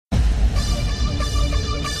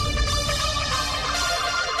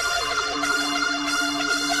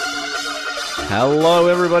Hello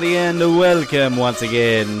everybody and welcome once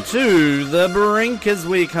again to the Brink as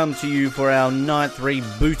we come to you for our 9th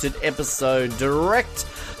rebooted episode direct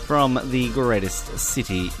from the greatest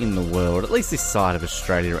city in the world, at least this side of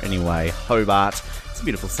Australia anyway, Hobart. It's a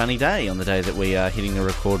beautiful sunny day on the day that we are hitting the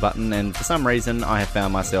record button, and for some reason I have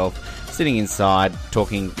found myself sitting inside,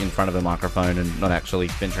 talking in front of a microphone and not actually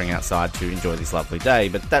venturing outside to enjoy this lovely day.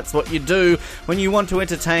 But that's what you do when you want to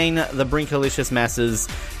entertain the Brinkalicious masses,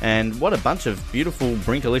 and what a bunch of beautiful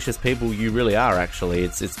Brinkalicious people you really are, actually.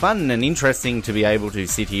 It's fun and interesting to be able to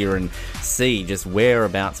sit here and see just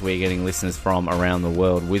whereabouts we're getting listeners from around the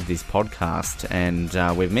world with this podcast.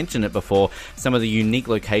 And we've mentioned it before, some of the unique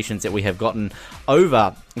locations that we have gotten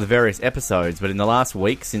over the various episodes, but in the last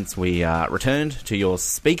week since we returned to your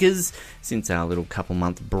speakers, since our little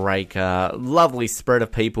couple-month break, lovely spread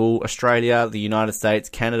of people. Australia, the United States,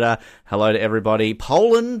 Canada, hello to everybody.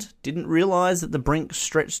 Poland, didn't realise that the Brink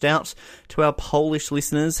stretched out to our Polish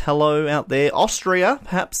listeners. Hello out there. Austria,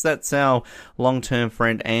 perhaps that's our long-term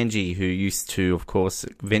friend Angie, who used to, of course,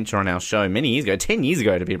 venture on our show many years ago, 10 years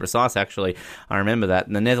ago to be precise, actually. I remember that.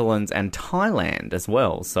 In the Netherlands and Thailand as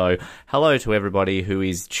well. So hello to everybody who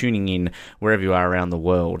is tuning in wherever you are around the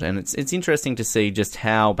world. And it's interesting to see just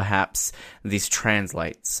how perhaps this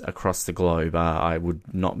translates across the globe. I would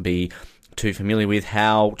not be too familiar with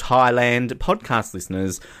how Thailand podcast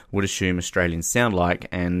listeners would assume Australians sound like,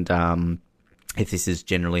 and if this is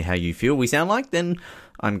generally how you feel we sound like, then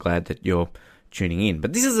I'm glad that you're tuning in.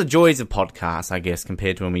 But this is the joys of podcasts, I guess,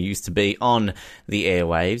 compared to when we used to be on the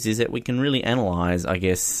airwaves, is that we can really analyse, I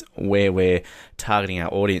guess, where we're targeting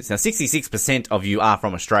our audience. Now, 66% of you are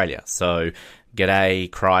from Australia, so g'day,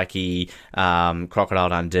 crikey, Crocodile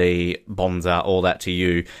Dundee, Bonza, all that to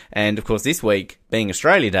you. And, of course, this week, being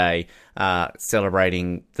Australia Day,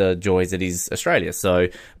 celebrating the joys that is Australia. So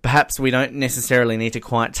perhaps we don't necessarily need to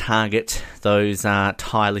quite target those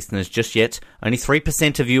Thai listeners just yet. Only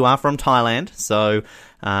 3% of you are from Thailand, so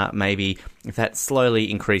maybe if that slowly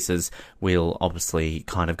increases, we'll obviously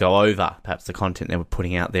kind of go over perhaps the content that we're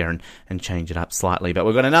putting out there and change it up slightly. But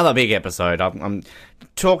we've got another big episode. I'm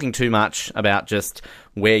talking too much about just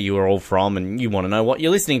where you are all from, and you want to know what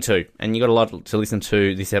you're listening to. And you got a lot to listen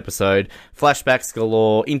to this episode. Flashbacks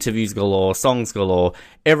galore, interviews galore, songs galore,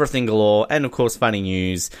 everything galore, and of course funny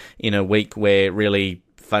news in a week where really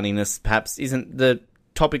funniness perhaps isn't the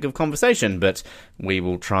topic of conversation, but we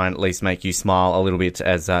will try and at least make you smile a little bit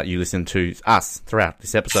as you listen to us throughout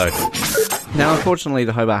this episode. Now, unfortunately,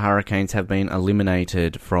 the Hobart Hurricanes have been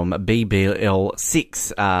eliminated from BBL 6,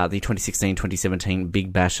 the 2016-2017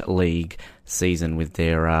 Big Bash League season, with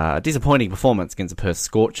their disappointing performance against the Perth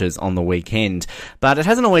Scorchers on the weekend. But it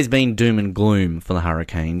hasn't always been doom and gloom for the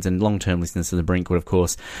Hurricanes, and long-term listeners to the Brink would, of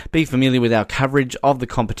course, be familiar with our coverage of the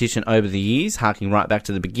competition over the years, harking right back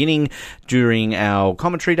to the beginning during our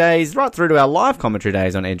commentary days, right through to our live commentary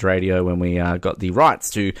days on Edge Radio when we got the rights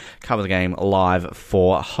to cover the game live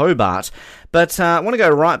for Hobart. But I want to go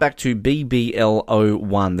right back to BBL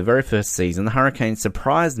 01, the very first season. The Hurricanes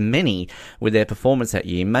surprised many with their performance that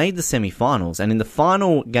year, made the semi-finals, and in the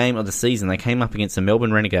final game of the season, they came up against the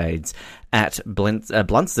Melbourne Renegades at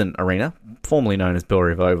Blunston Arena, formerly known as Bell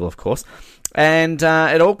River Oval, of course. And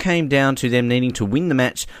it all came down to them needing to win the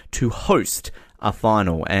match to host a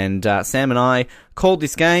final. And Sam and I called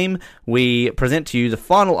this game. We present to you the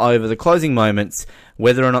final over, the closing moments.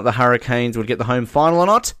 Whether or not the Hurricanes would get the home final or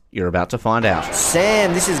not, you're about to find out.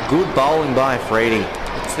 Sam, this is good bowling by Freedy.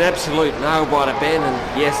 It's an absolute nail-biter, Ben,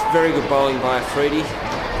 and yes, very good bowling by Freedy.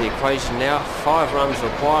 The equation now, 5 runs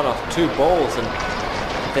required off 2 balls, and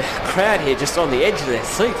the crowd here just on the edge of their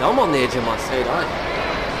seats. I'm on the edge of my seat.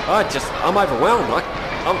 I'm overwhelmed.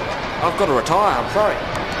 I've got to retire, I'm sorry.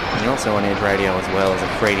 And you're also on Edge Radio as well as a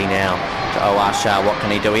Freedy now to Owar Shah. What can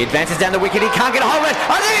he do? He advances down the wicket. He can't get a hold of it.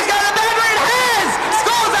 I think he's going to the boundary. It has!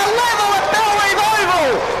 Scores a level at Bell River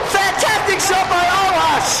Oval. Fantastic shot by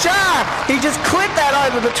Owar Shah. He just clipped that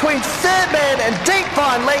over between third man and deep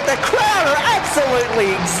fine leg. The crowd are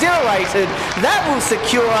absolutely exhilarated. That will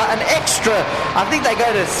secure an extra. I think they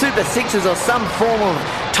go to Super Sixes or some form of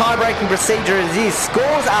tie-breaking procedure as is.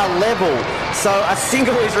 Scores are level, so a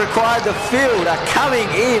single is required. The field are coming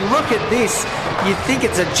in. Look at this. You think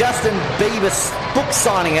it's a Justin Bieber book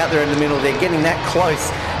signing out there in the middle. They're getting that close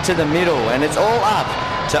to the middle, and it's all up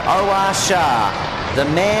to Owar Shah, the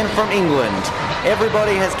man from England.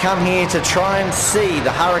 Everybody has come here to try and see the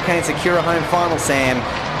Hurricanes secure a home final, Sam.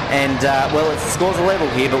 And, well, it's the scores are level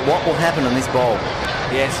here, but what will happen on this bowl?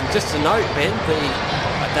 Yes, and just to note, Ben,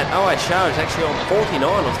 that Owar Shah is actually on 49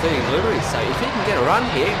 of 30 deliveries, so if he can get a run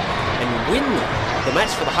here and win the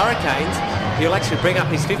match for the Hurricanes, he'll actually bring up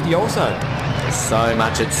his 50 also. So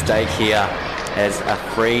much at stake here. as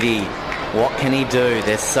Afridi. What can he do?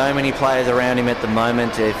 There's so many players around him at the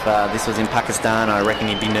moment. If this was in Pakistan, I reckon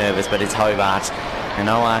he'd be nervous, but it's Hobart. And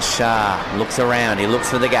Awar Shah looks around. He looks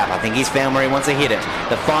for the gap. I think he's found where he wants to hit it.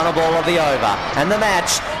 The final ball of the over. And the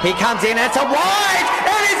match. He comes in. It's a wide!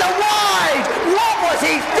 It is a wide! What was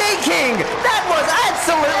he thinking? That was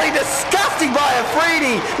absolutely disgusting by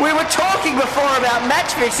Afridi. We were talking before about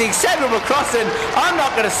match fixing. Samuel McCrossan, I'm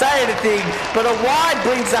not going to say anything, but a wide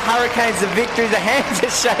brings the Hurricanes to victory. The hands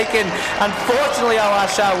are shaken. Unfortunately, Awar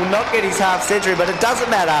Shah will not get his half century, but it doesn't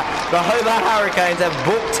matter. The Hobart Hurricanes have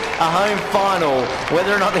booked a home final,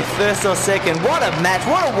 whether or not they're first or second. What a match.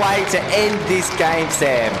 What a way to end this game,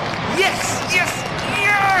 Sam. Yes, yes,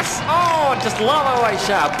 yes! Oh, just love Awar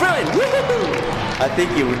Shah. Brilliant. Woo-hoo-hoo. I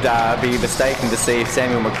think you would be mistaken to see if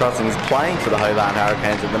Samuel McCrossan is playing for the Hobart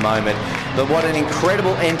Hurricanes at the moment. But what an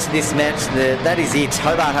incredible end to this match. That is it.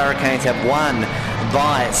 Hobart Hurricanes have won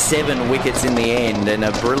by 7 wickets in the end, and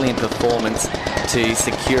a brilliant performance to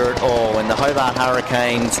secure it all. And the Hobart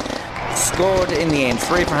Hurricanes scored in the end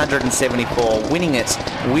 3 for 174, winning it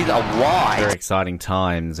with a wide. Very exciting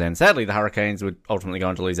times, and sadly the Hurricanes would ultimately go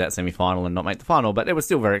on to lose that semi-final and not make the final, but it was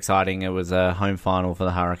still very exciting. It was a home final for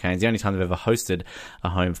the Hurricanes, the only time they've ever hosted a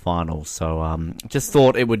home final, so just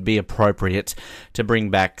thought it would be appropriate to bring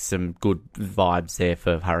back some good vibes there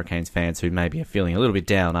for Hurricanes fans who maybe are feeling a little bit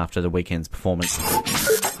down after the weekend's performance.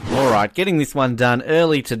 Alright, getting this one done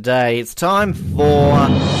early today, it's time for...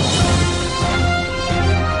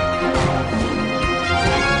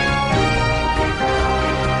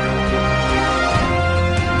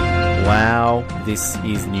 Wow, this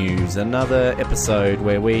is news. Another episode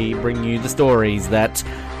where we bring you the stories that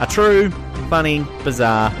are true, funny,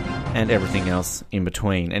 bizarre, and everything else in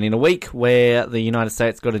between. And in a week where the United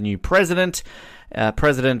States got a new president, a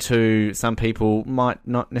president who some people might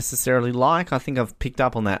not necessarily like. I think I've picked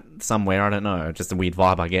up on that somewhere. I don't know. Just a weird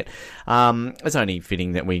vibe I get. It's only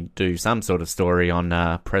fitting that we do some sort of story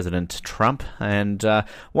on President Trump. And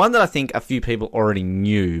one that I think a few people already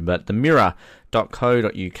knew, but the mirror.co.uk,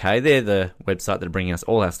 they're the website that are bringing us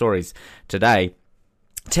all our stories today,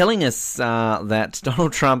 telling us that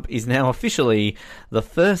Donald Trump is now officially the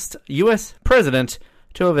first US president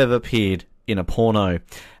to have ever appeared in a porno.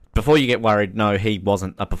 Before you get worried, no, he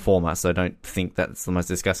wasn't a performer, so don't think that's the most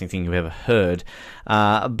disgusting thing you've ever heard.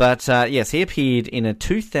 But yes, he appeared in a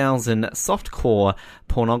 2000 softcore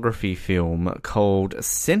pornography film called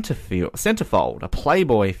Centerfold, a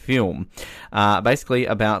Playboy film, basically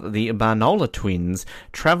about the Barnola twins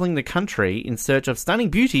travelling the country in search of stunning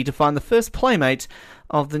beauty to find the first playmate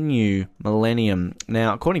of the new millennium.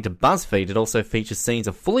 Now, according to BuzzFeed, it also features scenes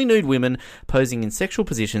of fully nude women posing in sexual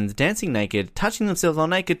positions, dancing naked, touching themselves while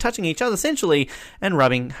naked, touching each other sensually, and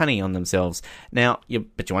rubbing honey on themselves. Now, you're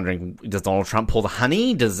wondering, does Donald Trump pour the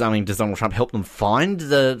honey? Does Donald Trump help them find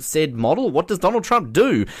the said model? What does Donald Trump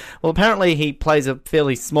do? Well, apparently he plays a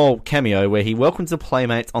fairly small cameo where he welcomes the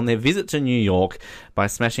playmates on their visit to New York by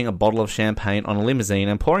smashing a bottle of champagne on a limousine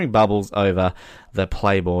and pouring bubbles over the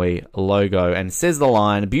Playboy logo, and says the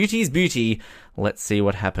line, "Beauty is beauty, let's see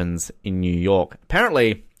what happens in New York."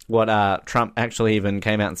 Apparently, what Trump actually even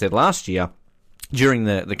came out and said last year during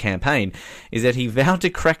the campaign is that he vowed to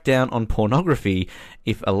crack down on pornography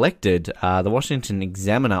if elected. The Washington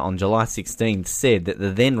Examiner on July 16th said that the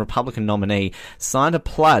then Republican nominee signed a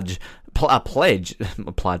pledge, I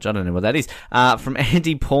don't know what that is, from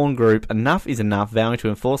anti-porn group Enough is Enough, vowing to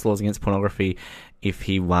enforce laws against pornography if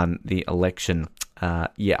he won the election.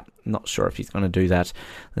 Not sure if he's going to do that.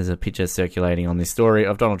 There's a picture circulating on this story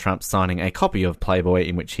of Donald Trump signing a copy of Playboy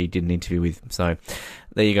in which he did an interview with. So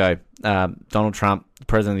there you go. Donald Trump, the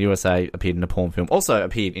President of the USA, appeared in a porn film. Also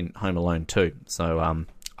appeared in Home Alone too. So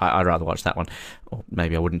I'd rather watch that one. Or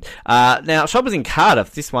maybe I wouldn't. Now, shoppers in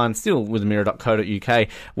Cardiff, this one still with the mirror.co.uk,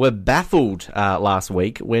 were baffled last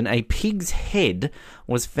week when a pig's head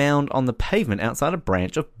was found on the pavement outside a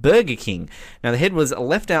branch of Burger King. Now, the head was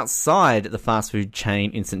left outside the fast food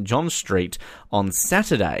chain in St John Street on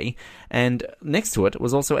Saturday, and next to it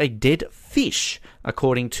was also a dead fish,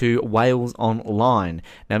 according to Wales Online.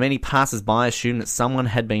 Now, many passers-by assumed that someone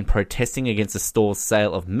had been protesting against the store's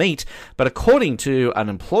sale of meat, but according to an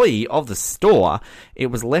employee of the store, it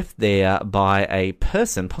was left there by a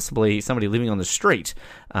person, possibly somebody living on the street.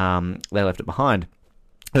 They left it behind.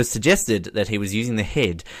 It was suggested that he was using the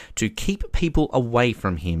head to keep people away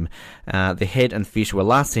from him. The head and fish were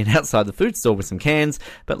last seen outside the food store with some cans,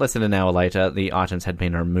 but less than an hour later, the items had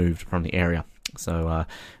been removed from the area. So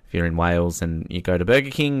if you're in Wales and you go to Burger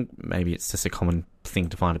King, maybe it's just a common thing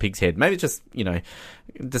to find a pig's head. Maybe it's just,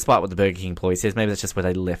 despite what the Burger King employee says, maybe that's just where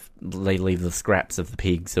they leave the scraps of the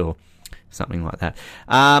pigs or something like that.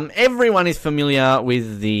 Everyone is familiar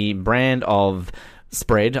with the brand of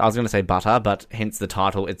spread. I was going to say butter, but hence the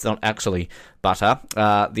title. It's not actually butter.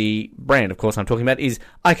 The brand, of course, I'm talking about is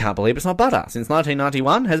I Can't Believe It's Not Butter. Since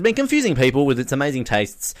 1991, has been confusing people with its amazing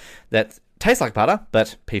tastes that taste like butter,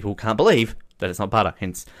 but people can't believe that it's not butter,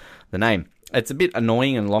 hence the name. It's a bit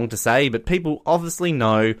annoying and long to say, but people obviously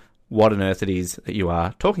know what on earth it is that you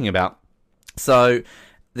are talking about. So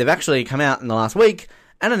they've actually come out in the last week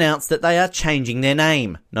and announced that they are changing their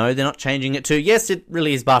name. No, they're not changing it to, yes, it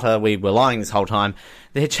really is butter, we were lying this whole time.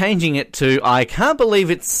 They're changing it to, I Can't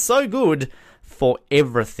Believe It's So Good for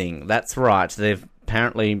Everything. That's right, they've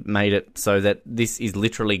apparently made it so that this is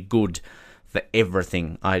literally good for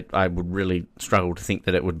everything. I would really struggle to think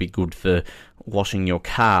that it would be good for washing your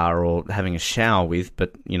car or having a shower with,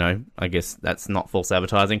 but, you know, I guess that's not false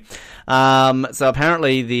advertising. So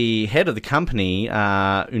apparently the head of the company,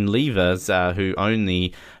 Unilever, who own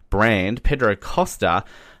the brand, Pedro Costa,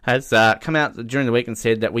 has come out during the week and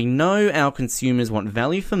said that we know our consumers want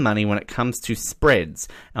value for money when it comes to spreads.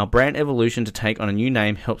 Our brand evolution to take on a new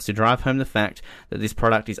name helps to drive home the fact that this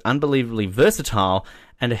product is unbelievably versatile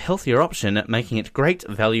and a healthier option, making it a great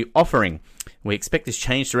value offering. We expect this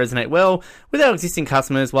change to resonate well with our existing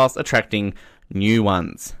customers whilst attracting new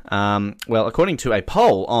ones. Well, according to a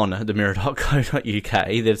poll on themirror.co.uk,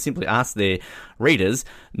 they've simply asked their readers,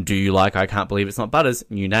 do you like I Can't Believe It's Not Butter's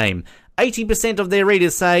new name? 80% of their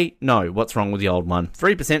readers say, no, what's wrong with the old one?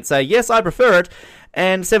 3% say, yes, I prefer it.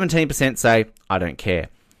 And 17% say, I don't care.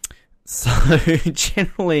 So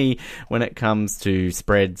generally, when it comes to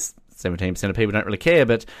spreads, 17% of people don't really care,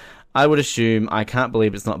 but I would assume I Can't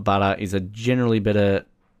Believe It's Not Butter is a generally better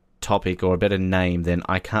topic or a better name than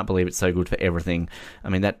I Can't Believe It's So Good for Everything. I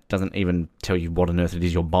mean, that doesn't even tell you what on earth it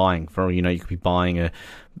is you're buying. For all you know, you could be buying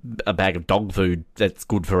a bag of dog food that's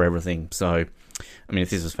good for everything. So, I mean, if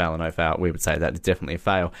this was fail or no fail, we would say that it's definitely a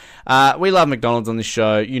fail. We love McDonald's on this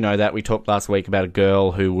show. You know that. We talked last week about a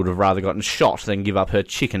girl who would have rather gotten shot than give up her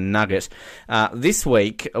chicken nugget. This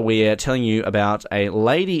week, we're telling you about a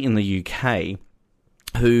lady in the UK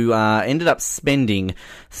who ended up spending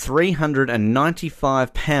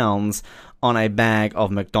 £395 on a bag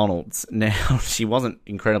of McDonald's. Now, she wasn't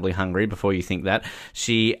incredibly hungry, before you think that.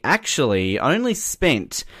 She actually only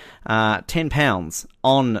spent £10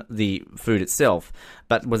 on the food itself,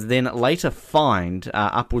 but was then later fined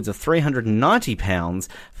upwards of £390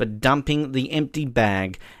 for dumping the empty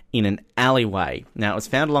bag in an alleyway. Now, it was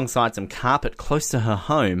found alongside some carpet close to her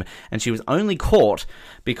home, and she was only caught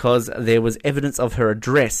because there was evidence of her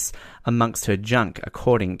address amongst her junk,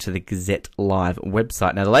 according to the Gazette Live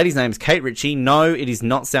website. Now, the lady's name is Kate Ritchie. No, it is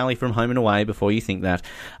not Sally from Home and Away, before you think that.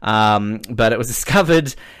 But it was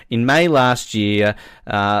discovered in May last year.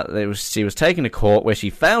 She was taken to court where she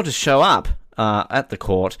failed to show up at the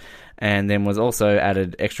court, and then was also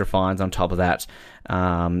added extra fines on top of that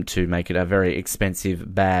to make it a very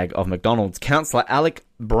expensive bag of McDonald's. Councillor Alec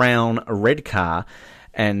Brown Redcar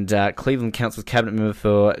and Cleveland Council's cabinet member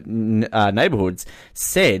for neighbourhoods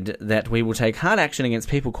said that we will take hard action against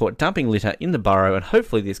people caught dumping litter in the borough, and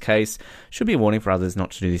hopefully this case should be a warning for others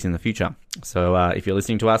not to do this in the future. So if you're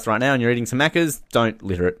listening to us right now and you're eating some Maccas, don't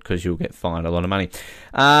litter it, because you'll get fined a lot of money.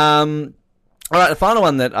 All right, the final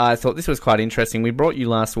one that I thought this was quite interesting. We brought you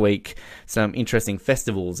last week some interesting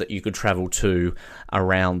festivals that you could travel to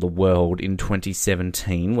around the world in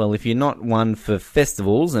 2017. Well, if you're not one for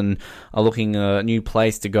festivals and are looking a new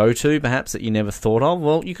place to go to, perhaps that you never thought of,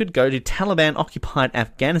 well, you could go to Taliban-occupied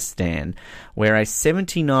Afghanistan, where a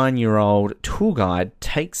 79-year-old tour guide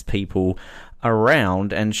takes people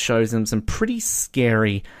around and shows them some pretty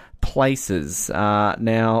scary places.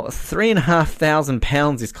 Now,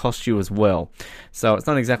 £3,500 this cost you as well, so it's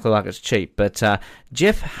not exactly like it's cheap. But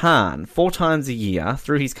Jeff Hahn, 4 times a year,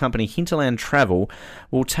 through his company Hinterland Travel,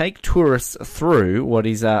 will take tourists through what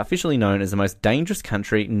is officially known as the most dangerous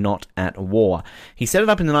country not at war. He set it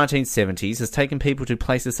up in the 1970s, has taken people to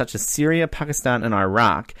places such as Syria, Pakistan and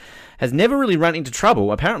Iraq, has never really run into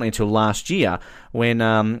trouble, apparently, until last year,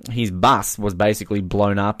 when his bus was basically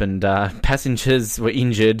blown up and passengers were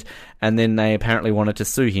injured, and then they apparently wanted to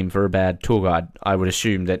sue him for a bad tour guide. I would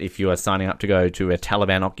assume that if you are signing up to go to a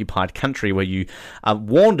Taliban-occupied country where you are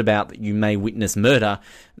warned about that you may witness murder,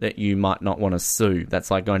 that you might not want to sue. That's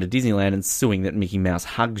like going to Disneyland and suing that Mickey Mouse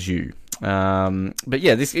hugs you. But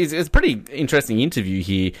yeah, this is a pretty interesting interview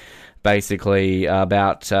here basically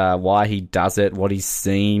about why he does it, what he's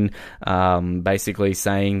seen, basically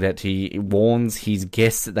saying that he warns his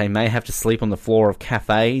guests that they may have to sleep on the floor of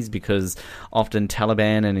cafes because often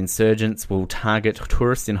Taliban and insurgents will target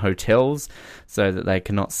tourists in hotels so that they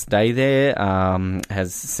cannot stay there.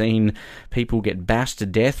 Has seen people get bashed to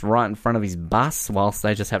death right in front of his bus whilst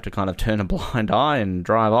they just have to kind of turn a blind eye and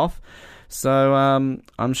drive off. So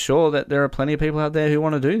I'm sure that there are plenty of people out there who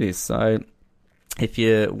want to do this. So if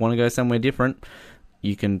you want to go somewhere different,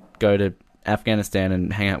 you can go to Afghanistan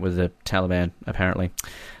and hang out with the Taliban, apparently.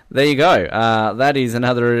 There you go. That is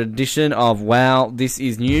another edition of Wow, This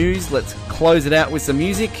Is News. Let's close it out with some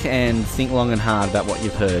music and think long and hard about what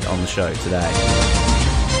you've heard on the show today.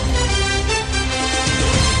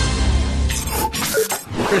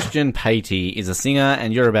 Christian Patey is a singer,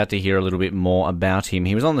 and you're about to hear a little bit more about him.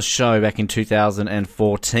 He was on the show back in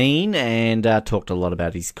 2014 and talked a lot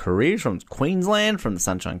about his career from Queensland, from the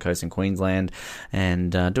Sunshine Coast in Queensland,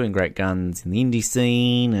 and doing great guns in the indie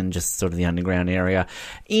scene and just sort of the underground area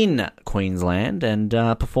in Queensland, and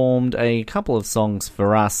performed a couple of songs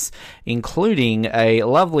for us, including a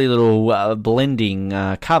lovely little blending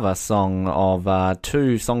cover song of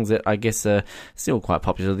two songs that I guess are still quite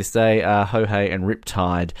popular this day, Ho Hey and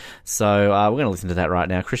Riptide. So we're going to listen to that right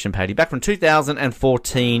now. Christian Patey, back from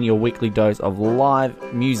 2014, your weekly dose of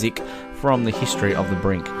live music from the history of the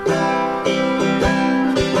Brink.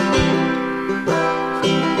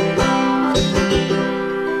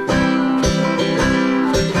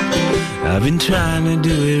 I've been trying to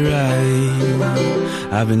do it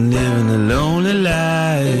right. I've been living a lonely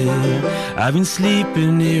life. I've been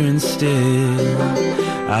sleeping here instead.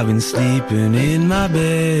 I've been sleeping in my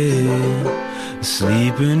bed.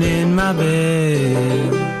 Sleeping in my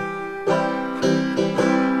bed.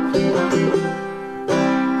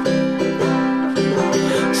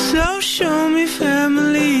 So show me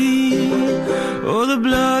family, oh the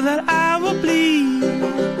blood that I will bleed.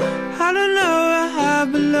 I don't know where I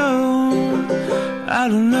belong, I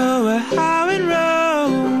don't know where I went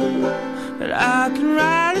wrong, but I can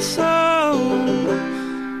write a song.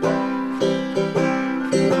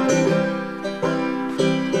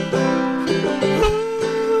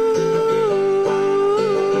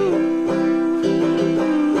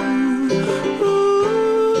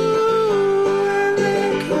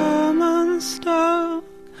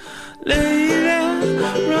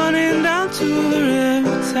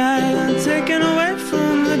 Taken away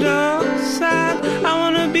from the dark side, I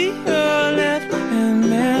wanna be your left-hand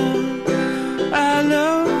man. I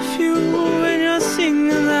love you when you're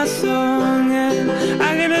singing that song, and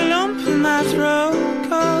I get a lump in my throat,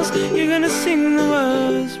 cause you're gonna sing the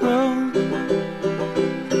words wrong.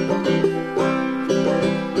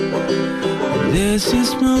 There's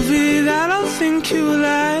this movie that I think you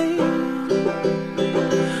like.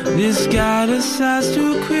 This guy decides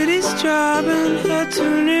to quit his job and head to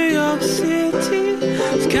New York City.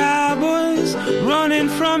 His cowboys running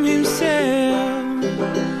from himself.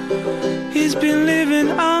 He's been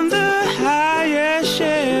living on the highest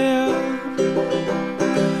shelf.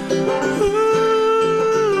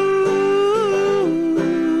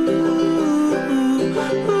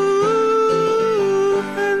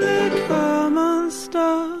 And they come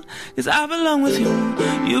unstuck. 'Cause I belong with you,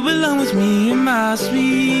 you belong with me in my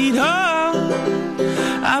sweet home.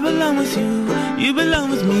 I belong with you, you belong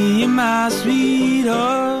with me in my sweet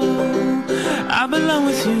home. I belong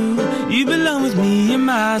with you, you belong with me in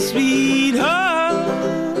my sweet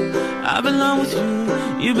home. I belong with you,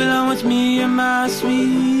 you belong with me in my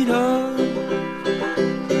sweet home.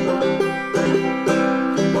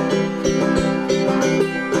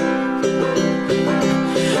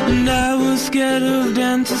 And I was scared of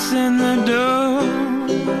dentists in the door,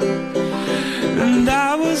 and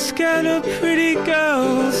I was scared of pretty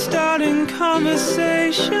girls starting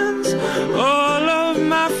conversations. All of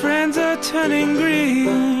my friends are turning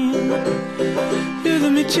green. You're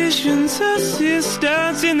the magician's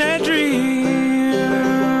assistants in their dreams.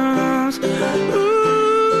 Ooh,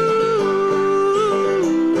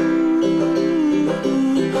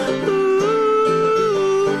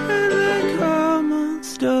 and they come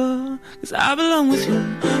unstuck. 'Cause I belong with you,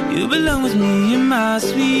 you belong with me in my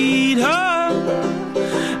sweet home.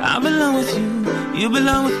 I belong with you, you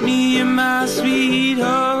belong with me in my sweet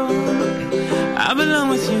home. I belong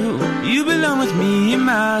with you, you belong with me in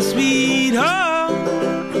my sweet home.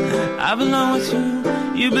 I belong with you,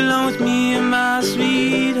 you belong with me in my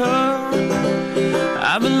sweet home.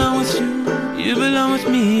 I belong with you, you belong with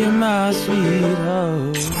me in my sweet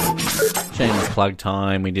home. Shameless plug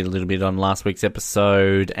time. We did a little bit on last week's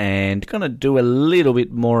episode and going to do a little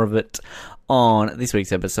bit more of it on this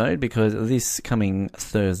week's episode, because this coming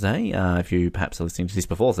Thursday, if you perhaps are listening to this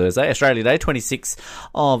before Thursday, Australia Day, 26th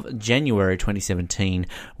of January 2017,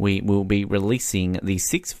 we will be releasing the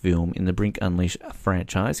sixth film in the Brink Unleash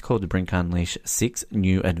franchise, called The Brink Unleash 6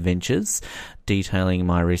 New Adventures, detailing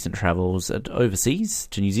my recent travels overseas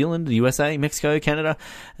to New Zealand, the USA, Mexico, Canada,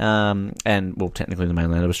 and, well, technically the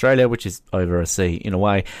mainland of Australia, which is over a sea in a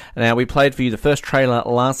way. Now, we played for you the first trailer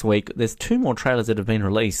last week. There's two more trailers that have been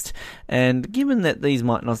released, and given that these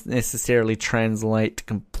might not necessarily translate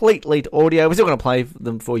completely to audio, we're still going to play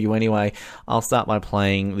them for you anyway. I'll start by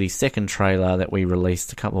playing the second trailer that we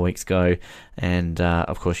released a couple of weeks ago, and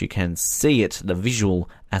of course you can see it, the visual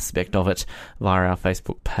aspect of it, via our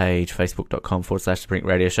Facebook page, facebook.com/The Brink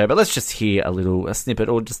Radio Show. But let's just hear a snippet,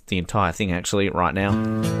 or just the entire thing actually, right now.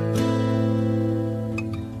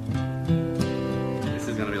 This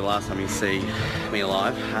is going to be the last time you see me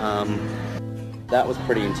alive. That was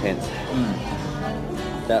pretty intense.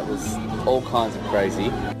 That was all kinds of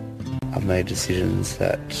crazy. I've made decisions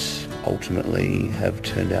that ultimately have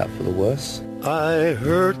turned out for the worse. I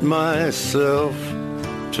hurt myself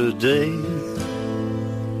today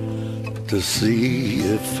to see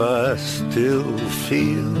if I still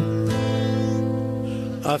feel.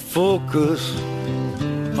 I focus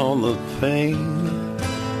on the pain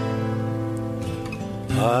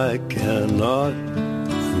I cannot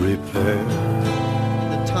repair.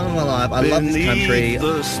 The time of my life, I love this country. Beneath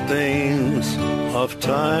the stains of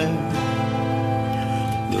time,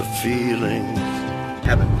 the feelings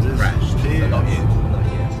Haven't crashed. So not you.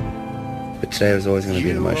 But today was always going to be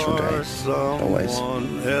an emotional day. Always.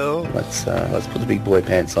 Let's put the big boy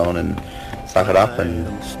pants on and suck it up and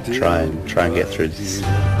try and get through this.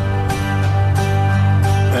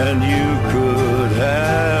 And you could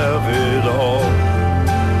have it all.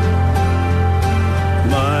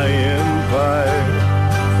 My empire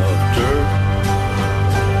of dirt,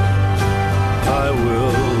 I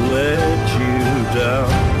will let you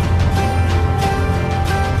down.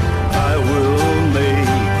 I will make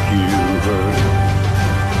you hurt.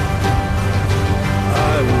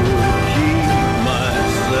 I will keep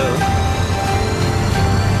myself.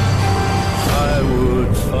 I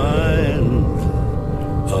would find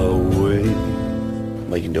a way.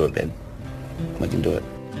 We can do it, Ben. We can do it.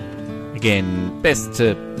 Again, best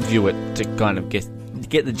to view it to kind of get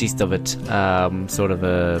the gist of it. Sort of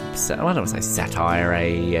I don't want to say satire,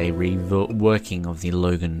 a reworking of the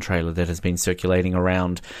Logan trailer that has been circulating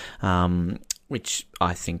around, which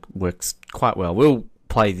I think works quite well. We'll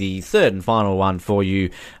play the third and final one for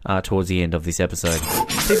you towards the end of this episode.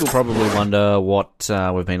 People probably wonder what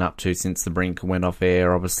we've been up to since the Brink went off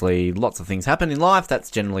air. Obviously, lots of things happen in life.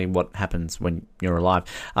 That's generally what happens when you're alive.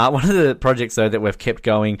 One of the projects, though, that we've kept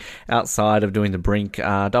going outside of doing the Brink,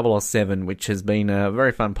 007, which has been a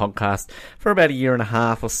very fun podcast for about a year and a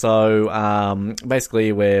half or so.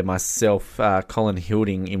 Basically, where myself, Colin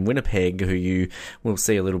Hilding in Winnipeg, who you will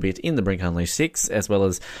see a little bit in the Brink Unleashed 6, as well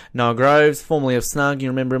as Noah Groves, formerly of Snug. You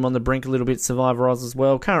remember him on the Brink a little bit, Survivor Oz as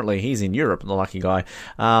well. Currently, he's in Europe, the lucky guy.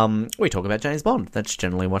 We talk about James Bond. That's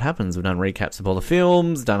generally what happens. We've done recaps of all the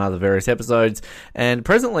films, done other various episodes, and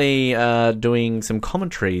presently doing some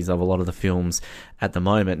commentaries of a lot of the films at the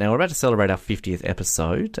moment. Now, we're about to celebrate our 50th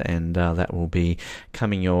episode, and that will be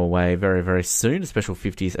coming your way very, very soon, a special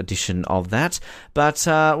 50th edition of that. But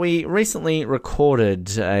we recently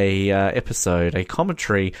recorded a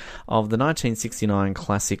commentary of the 1969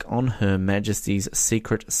 classic On Her Majesty's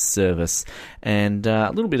Secret Service, and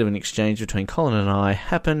a little bit of an exchange between Colin and I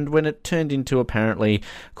happened when it turned into apparently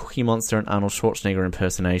Cookie Monster and Arnold Schwarzenegger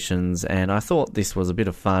impersonations, and I thought this was a bit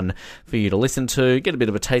of fun for you to listen to, get a bit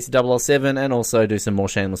of a taste of 007, and also do some more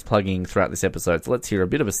shameless plugging throughout this episode. So let's hear a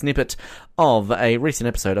bit of a snippet of a recent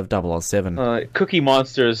episode of 007. Cookie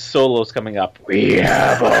Monster's solo's coming up. We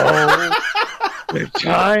have all the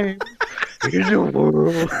time in the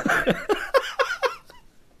world.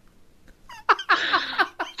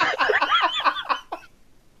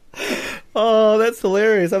 Oh, that's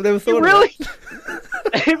hilarious. I've never thought of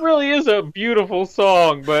it. It really is a beautiful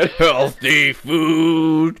song, but healthy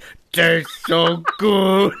food tastes so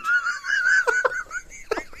good.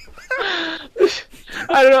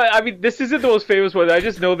 I don't know. I mean, this isn't the most famous one. I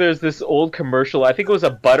just know there's this old commercial. I think it was a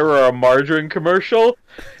butter or a margarine commercial,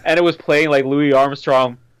 and it was playing like Louis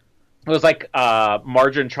Armstrong. It was like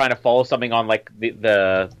margarine trying to follow something on like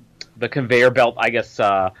the conveyor belt, I guess,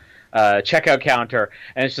 checkout counter,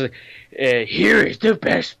 and it's just like, here is the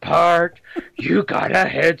best part. You got a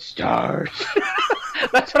head start.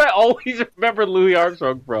 That's what I always remember Louis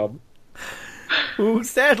Armstrong from. Well,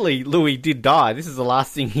 sadly, Louis did die. This is the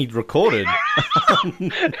last thing he'd recorded.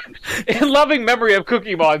 In loving memory of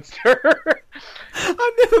Cookie Monster.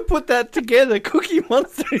 I never put that together. Cookie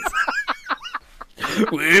Monsters.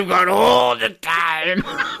 We've got all the time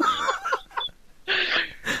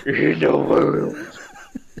in the world.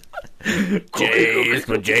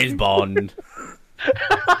 James Bond.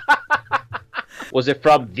 Was it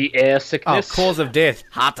from the air sickness? Oh, cause of death,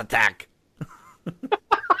 heart attack.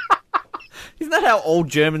 Isn't that how all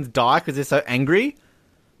Germans die because they're so angry?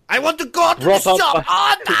 I want to go to the shop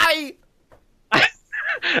all day.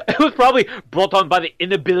 It was probably brought on by the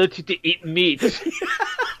inability to eat meat.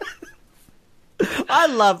 I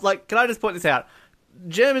love, can I just point this out?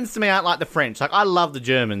 Germans to me aren't like the French. I love the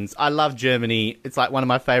Germans. I love Germany. It's like one of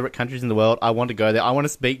my favourite countries in the world. I want to go there. I want to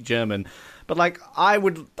speak German. But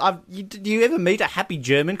do you ever meet a happy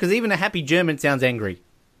German? Because even a happy German sounds angry.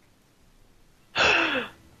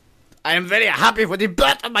 I am very happy for the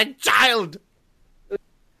birth of my child.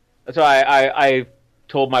 So I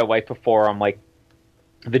told my wife before, I'm like,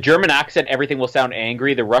 the German accent, everything will sound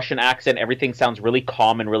angry. The Russian accent, everything sounds really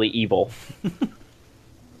calm and really evil.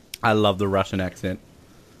 I love the Russian accent.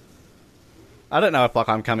 I don't know if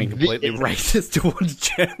I'm coming completely racist towards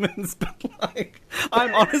Germans, but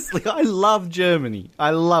I love Germany.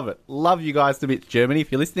 I love it. Love you guys to bits, Germany.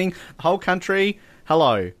 If you're listening, the whole country,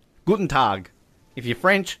 hello. Guten Tag. If you're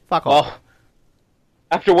French, fuck off. Well,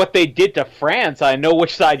 after what they did to France, I know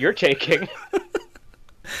which side you're taking.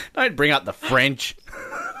 Don't bring up the French.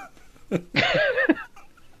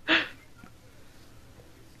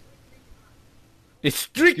 It's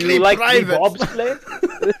strictly like private. bobsled?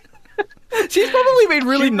 She's probably been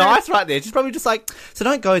really nice right there. She's probably just like, so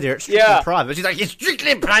don't go there, it's strictly private. She's like, it's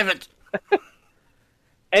strictly private.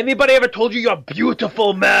 Anybody ever told you you're a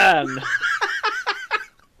beautiful man?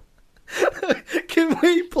 Can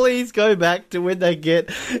we please go back to when they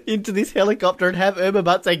get into this helicopter and have Irma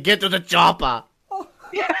Butt say, get to the chopper?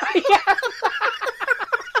 Yeah.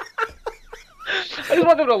 I just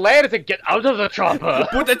want them to land and say, get out of the chopper.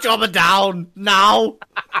 Put the chopper down, now.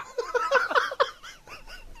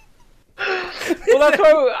 Well, that's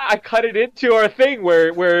why I cut it into our thing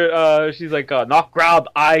where she's like, knock ground,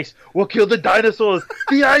 ice, we'll kill the dinosaurs,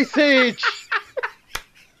 the Ice Age.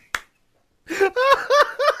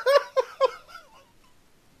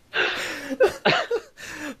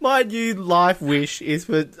 My new life wish is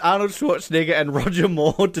for Arnold Schwarzenegger and Roger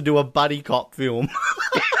Moore to do a buddy cop film.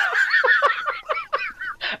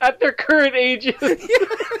 At their current ages. Yes.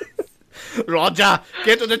 Roger,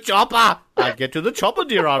 get to the chopper. I get to the chopper,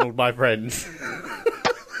 dear Arnold, my friends.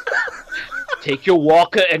 Take your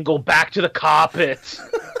walker and go back to the carpet.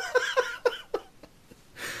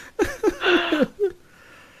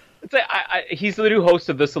 It's like, he's the new host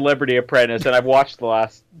of The Celebrity Apprentice, and I've watched the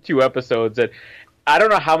last 2 episodes, and I don't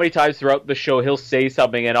know how many times throughout the show he'll say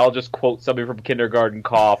something, and I'll just quote something from Kindergarten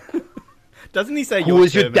Cop. Doesn't he say, who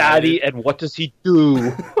is your daddy, and what does he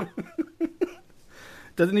do?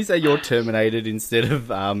 Doesn't he say you're terminated instead of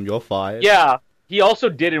you're fired? Yeah, he also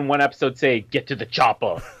did in one episode say, get to the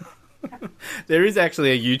chopper. There is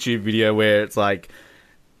actually a YouTube video where it's like,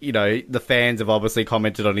 you know, the fans have obviously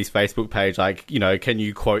commented on his Facebook page, like, you know, can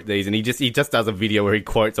you quote these? And he just does a video where he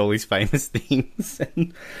quotes all these famous things.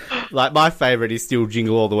 And, like, my favourite is still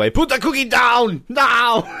Jingle All the Way. Put the cookie down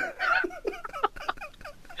now.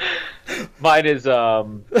 Mine is,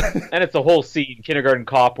 and it's a whole scene, Kindergarten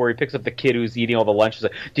Cop, where he picks up the kid who's eating all the lunches.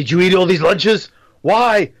 Like, did you eat all these lunches?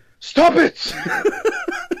 Why? Stop it!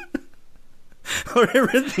 Or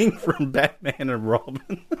everything from Batman and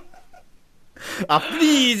Robin. A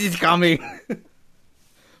fleas is coming.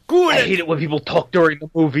 Good. I hate it when people talk during the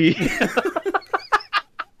movie.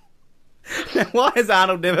 Why has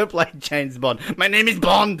Arnold never played James Bond? My name is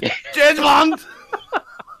Bond. James Bond.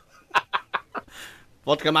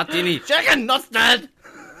 Vodka martini. Shaken, not stirred.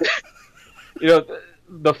 You know,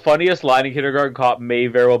 the funniest line in Kindergarten Cop may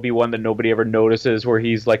very well be one that nobody ever notices, where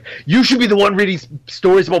he's like, you should be the one reading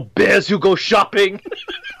stories about bears who go shopping.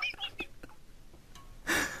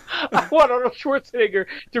 I want Arnold Schwarzenegger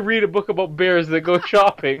to read a book about bears that go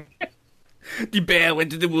shopping. The bear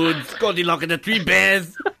went to the woods, Goldilocks and the 3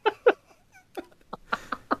 bears.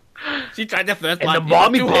 She tried the first one. And the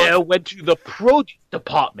mommy bear went to the produce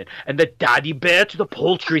department, and the daddy bear to the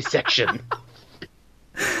poultry section.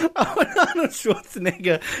 I want Arnold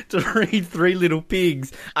Schwarzenegger to read 3 Little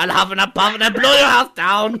Pigs. I'll huff and a puff and I'll blow your house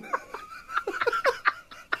down.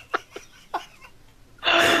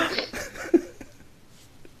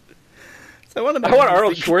 So I want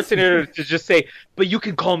Arnold Schwarzenegger to just say, but you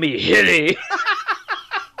can call me Hilly.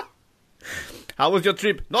 How was your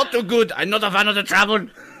trip? Not too good. I'm not a fan of the travel.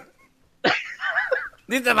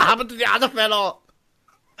 This never happened to the other fellow.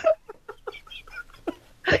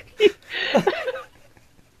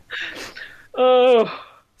 Oh,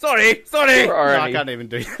 Sorry. Poor No, Arnie. I can't even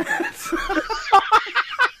do that.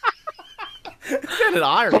 It sounded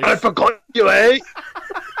Irish. I forgot you, eh?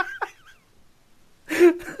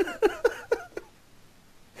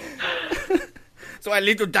 So I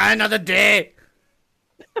live to die another day.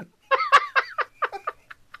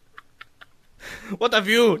 What have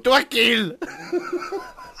you? Do I kill?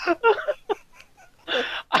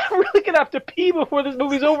 I'm really gonna have to pee before this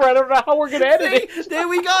movie's over. I don't know how we're gonna edit it. There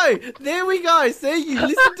we go. See, you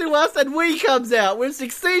listen to us and we comes out. We've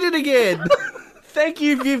succeeded again. Thank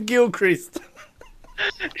you, Viv Gilchrist.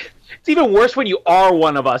 It's even worse when you are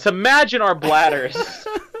one of us. Imagine our bladders.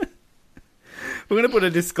 We're going to put a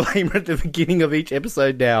disclaimer at the beginning of each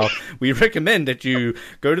episode now. We recommend that you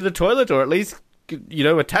go to the toilet or at least,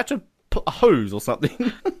 attach a hose or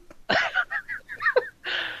something.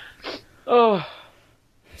 Oh,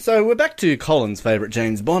 So we're back to Colin's favourite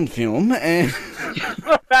James Bond film, and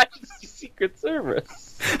Her Majesty's Secret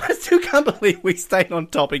Service. I still can't believe we stayed on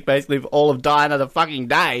topic basically for all of Die Another Fucking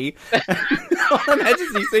Day. Her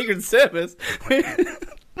Majesty's Secret Service. We're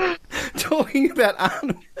talking about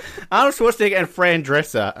Arnold Schwarzenegger and Fran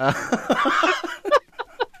Dresser. Oh,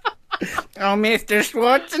 Mr.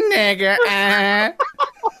 Schwarzenegger.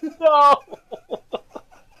 No.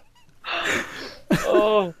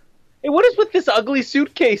 Oh. Hey, what is with this ugly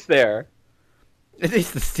suitcase there? It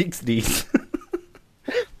is the 60s.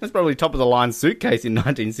 That's probably top of the line suitcase in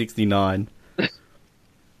 1969.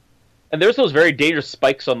 And there's those very dangerous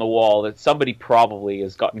spikes on the wall that somebody probably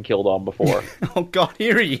has gotten killed on before. Oh god,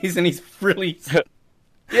 here he is and he's frilly.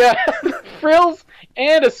 Yeah, frills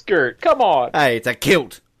and a skirt. Come on. Hey, it's a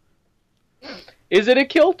kilt. Is it a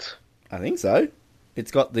kilt? I think so. It's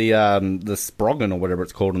got the sproggan or whatever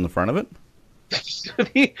it's called on the front of it.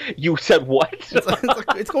 You said what?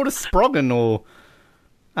 It's called a sproggan or...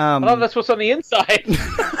 Oh, that's what's on the inside.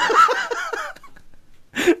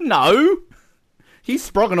 No! He's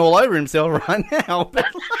sprogging all over himself right now.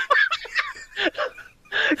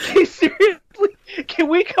 Okay, seriously? Can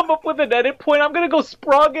we come up with an edit point? I'm gonna go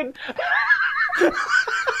sprogging.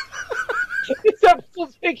 This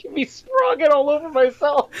episode's making me sprogging all over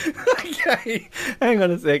myself. Okay, hang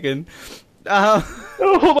on a second. Oh,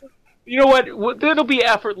 hold on. You know what? It'll be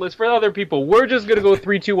effortless for other people. We're just gonna go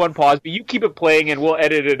 3, 2, 1 pause, but you keep it playing and we'll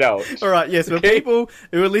edit it out. Alright, yes, for people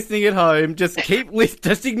who are listening at home, just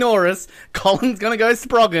just ignore us. Colin's gonna go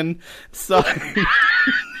sprogging. So,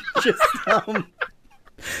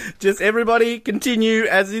 just everybody continue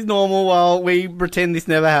as is normal while we pretend this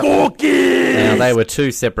never happened. Now, they were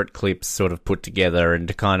two separate clips sort of put together, and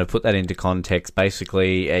to kind of put that into context,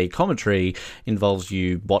 basically a commentary involves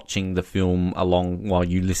you watching the film along while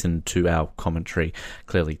you listen to our commentary.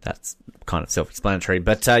 Clearly, that's kind of self-explanatory.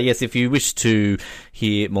 But yes, if you wish to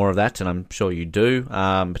hear more of that, and I'm sure you do,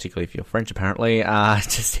 particularly if you're French apparently,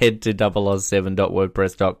 just head to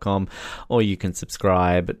double-oz7.wordpress.com, or you can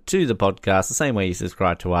subscribe to the podcast the same way you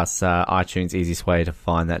subscribe to us. iTunes, easiest way to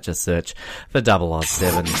find that, just search for Double Oz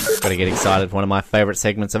 7. Got to get excited for one of my favourite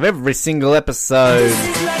segments of every single episode.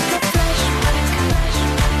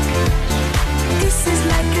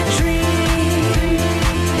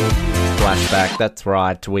 Flashback, that's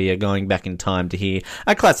right. We are going back in time to hear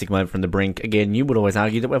a classic moment from the Brink. Again, you would always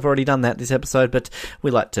argue that we've already done that this episode, but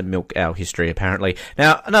we like to milk our history, apparently.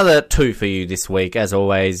 Now, another 2 for you this week. As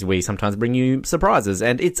always, we sometimes bring you surprises,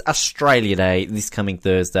 and it's Australia Day this coming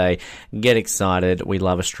Thursday. Get excited. We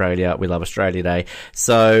love Australia. We love Australia Day.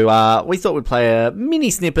 So, we thought we'd play a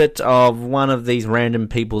mini snippet of one of these random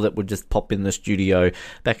people that would just pop in the studio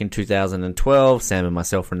back in 2012. Sam and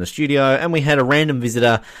myself were in the studio, and we had a random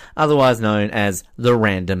visitor, otherwise known as the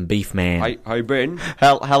Random Beef Man. Hey, Ben.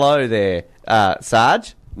 Hello there,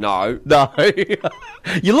 Sarge. No. No.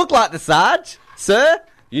 You look like the Sarge, sir.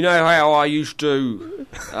 You know how I used to...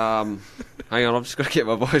 hang on, I've just got to get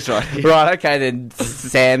my voice right here. Right, okay then,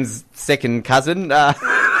 Sam's second cousin.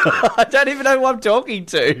 I don't even know who I'm talking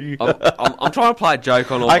to. I'm trying to play a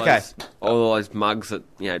joke on all those mugs that,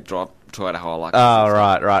 drive Toyota Hilux. Oh,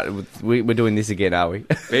 right. We're doing this again, are we?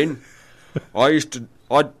 Ben,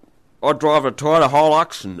 I drive a Toyota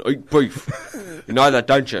Hilux and eat beef. You know that,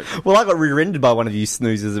 don't you? Well, I got rear-ended by one of you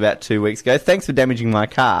snoozers about 2 weeks ago. Thanks for damaging my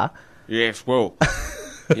car. Yes, well,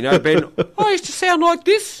 you know, Ben, I used to sound like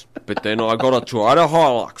this, but then I got a Toyota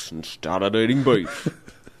Hilux and started eating beef.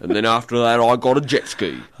 And then after that, I got a jet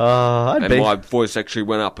ski. My voice actually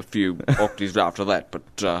went up a few octaves after that, but,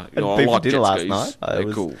 I like jet last skis. Night. They're it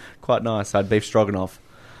was cool. Quite nice. I had beef stroganoff.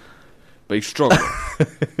 Beef stroganoff.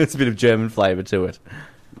 It's a bit of German flavour to it.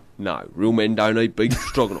 No, real men don't eat beef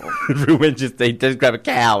stroganoff. Real men just grab a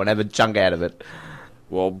cow and have a chunk out of it.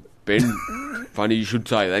 Well, Ben, funny you should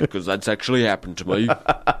say that, because that's actually happened to me.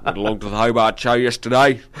 Went along to the Hobart show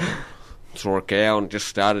yesterday, saw a cow and just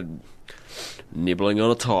started nibbling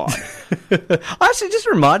on a tide. Actually, just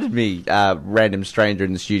reminded me, random stranger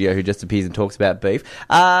in the studio who just appears and talks about beef.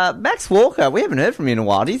 Max Walker, we haven't heard from you in a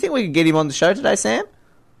while. Do you think we could get him on the show today, Sam?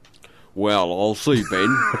 Well, I'll see,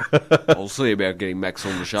 Ben. I'll see about getting Max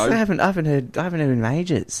on the show. I haven't heard him in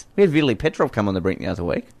ages. We had Vitaly Petrov come on the Brink the other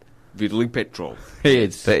week. Vitaly Petrov. He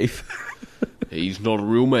eats beef. He's not a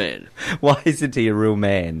real man. Why isn't he a real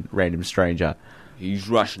man, random stranger? He's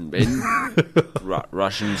Russian, Ben.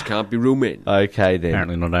 Russians can't be real men. Okay, then.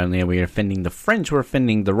 Apparently not only are we offending the French, we're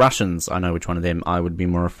offending the Russians. I know which one of them I would be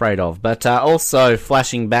more afraid of. But also,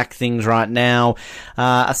 flashing back things right now,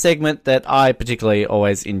 a segment that I particularly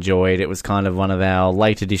always enjoyed. It was kind of one of our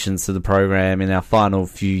late additions to the program in our final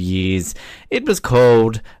few years. It was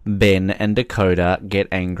called Ben and Dakota Get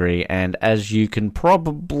Angry. And as you can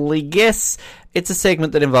probably guess, it's a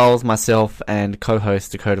segment that involves myself and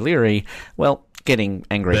co-host Dakota Leary, well, getting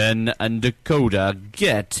angry. Ben and Dakota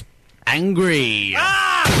Get Angry.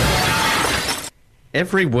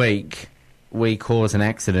 Every week we cause an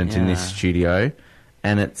accident in this studio,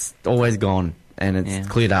 and it's always gone, and it's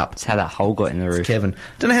cleared up. It's how that hole got in the roof. Kevin.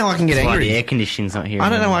 Don't know how I can get angry. The air conditioning's not here. I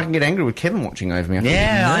don't know how I can get angry with Kevin watching over me. I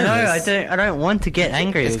know. I don't want to get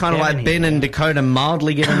angry. It's kind of like Ben and Dakota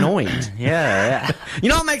mildly get annoyed. Yeah. You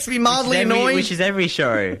know what makes me mildly annoyed? Which is every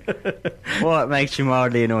show. What makes you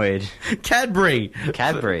mildly annoyed? Cadbury.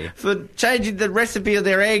 For changing the recipe of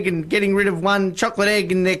their egg and getting rid of one chocolate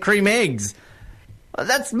egg in their cream eggs.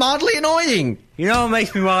 That's mildly annoying. You know what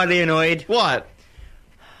makes me mildly annoyed? What?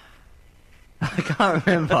 I can't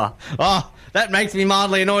remember. Oh, that makes me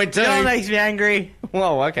mildly annoyed too. You know what makes me angry?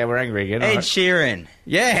 Whoa, okay, we're angry again. Ed Sheeran.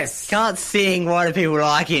 Yes. Can't sing. Why do people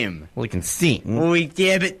like him? Well, he can sing. Well,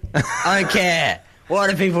 yeah, but I don't care. Why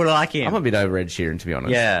do people like him? I'm a bit over Ed Sheeran, to be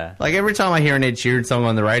honest. Yeah. Like, every time I hear an Ed Sheeran song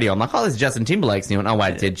on the radio, I'm like, oh, there's Justin Timberlake's new one. Oh,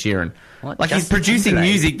 wait, it's Ed Sheeran. What? Like, Justin he's producing Timberlake?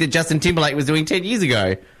 music that Justin Timberlake was doing 10 years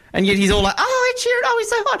ago. And yet he's all like, oh, Ed Sheeran, oh, he's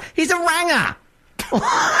so hot. He's a ranger.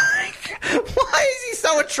 Why is he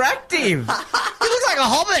so attractive? He looks like a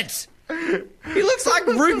hobbit. He looks like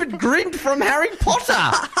Rupert Grint from Harry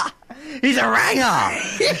Potter. He's a ranger.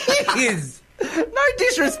 He is. No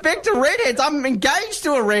disrespect to redheads. I'm engaged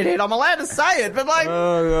to a redhead. I'm allowed to say it, but like...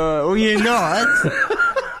 well, you're not.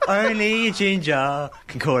 Only a ginger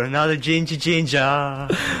can call another ginger.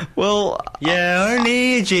 Well... Yeah,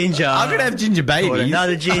 only a ginger. I'm going to have ginger babies. Call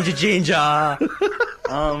another ginger.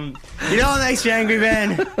 You know what makes me angry,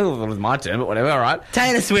 Ben? Well, it was my turn, but whatever, all right.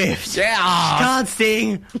 Taylor Swift. Yeah. She can't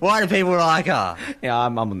sing. Why do people like her? Yeah,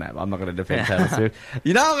 I'm on that. I'm not going to defend Taylor Swift.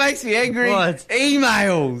 You know what makes me angry? What?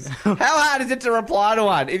 Emails. How hard is it to reply to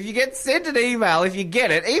one? If you get sent an email, if you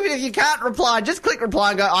get it, even if you can't reply, just click reply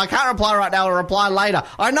and go, I can't reply right now, I'll reply later.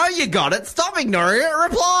 I know you got it. Stop ignoring it.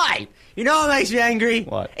 Reply. You know what makes me angry?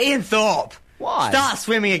 What? Ian Thorpe. Why? Start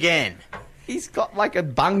swimming again. He's got like a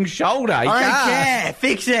bung shoulder. He I don't can't. care.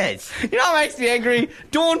 Fix it. You know what makes me angry?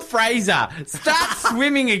 Dawn Fraser. Start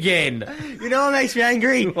swimming again. You know what makes me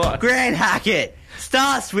angry? What? Grant Hackett.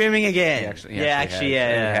 Start swimming again. He actually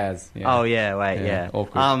has. Yeah. Oh, yeah, wait, yeah.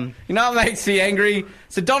 Awkward. You know what makes me angry?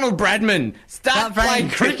 So Donald Bradman. Start playing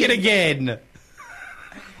cricket again.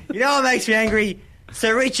 You know what makes me angry?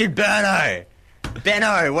 Sir Richard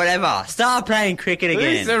Benno, whatever. Start playing cricket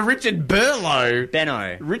again. Who's Sir Richard Benno?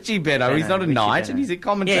 Benno. Richie Benno. He's not a knight, and he's a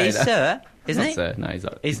commentator. Yeah, he's Sir, isn't he? Sir. No,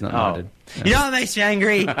 he's not knighted. You know what makes me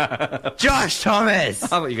angry? Josh Thomas. I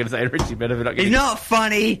thought you were going to say Richie Benno, but not getting... He's not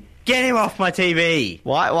funny. Get him off my TV.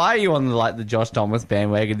 Why are you on the Josh Thomas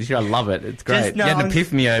bandwagon this year? I love it. It's great. You had to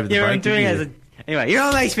piff me over the break. I'm doing it as a... Anyway, you know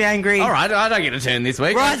what makes me angry? All right, I don't get a turn this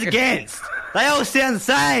week. Rise Against. They all sound the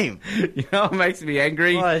same. You know what makes me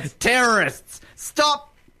angry? What? Terrorists.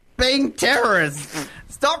 Stop being terrorists.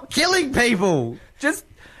 Stop killing people. Just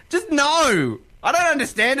no. I don't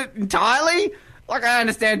understand it entirely. Like, I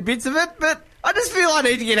understand bits of it, but I just feel I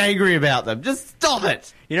need to get angry about them. Just stop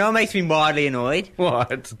it. You know what makes me mildly annoyed?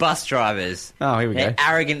 What? Bus drivers. Oh, here we go. They're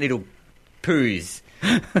arrogant little poos.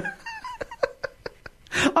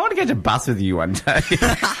 I want to catch a bus with you one day.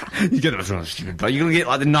 You're going to get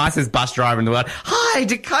like the nicest bus driver in the world. Hi,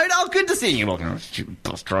 Dakota. Oh, good to see you. Look, stupid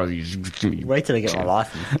bus driver. Wait till I get my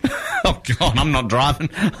license. Oh, God, I'm not driving.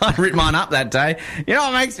 I ripped mine up that day. You know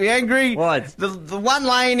what makes me angry? What? The one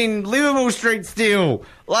lane in Liverpool Street still.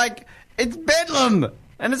 Like, it's Bedlam.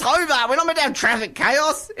 And it's Hobart. We're not meant to have traffic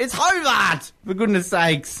chaos. It's Hobart. For goodness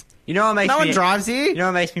sakes. You know what makes no me... one drives here. You know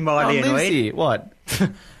what makes me mildly no one lives annoyed? here. What?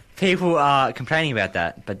 People are complaining about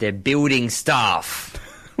that, but they're building stuff.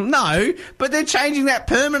 No, but they're changing that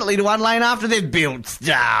permanently to one lane after they've built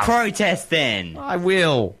stuff. Protest then. I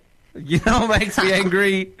will. You know what makes me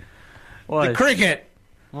angry? What? The cricket.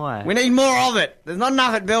 Why? We need more of it. There's not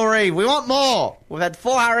enough at Bell Reeve. We want more. We've had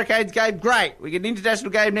 4 Hurricanes games. Great. We get an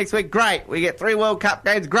international game next week. Great. We get 3 World Cup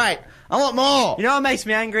games. Great. I want more. You know what makes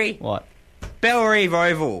me angry? What? Bell Reeve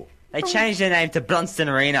Oval. They changed their name to Blunston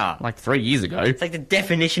Arena. Like 3 years ago. It's like the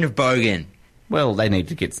definition of bogan. Well, they need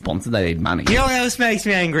to get sponsored. They need money. You know what else makes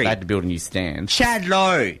me angry? They had to build a new stand. Chad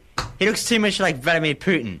Lowe. He looks too much like Vladimir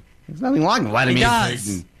Putin. There's nothing like Vladimir He does.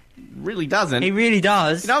 Putin. Really doesn't. He really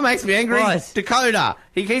does. You know what makes me angry? What? Dakota.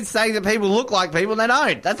 He keeps saying that people look like people and they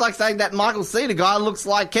don't. That's like saying that Michael Cedar guy looks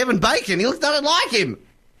like Kevin Bacon. He looks nothing like him.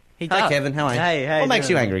 He Hey, does. Kevin. How are you? Hey. What makes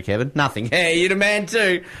you angry, Kevin? Nothing. Hey, you're the man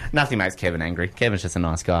too. Nothing makes Kevin angry. Kevin's just a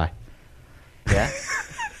nice guy. Yeah?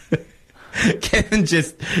 Kevin's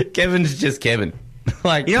just Kevin.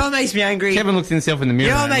 Like, You know what makes me angry? Kevin looks himself in the mirror.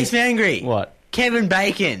 You know what and makes me angry? What? Kevin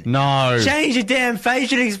Bacon. No. Change your damn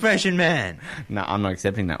facial expression, man. No, I'm not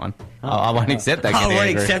accepting that one. I won't accept that. I getting won't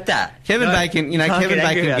angry. accept that. Kevin No, Bacon, you know, can't Kevin get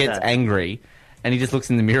angry Bacon about gets that. angry and he just looks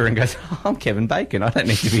in the mirror and goes, oh, I'm Kevin Bacon. I don't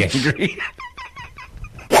need to be angry.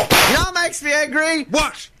 You know what makes me angry?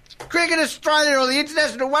 What? Cricket Australia or the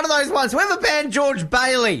International, one of those ones. Whoever banned George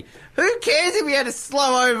Bailey. Who cares if he had a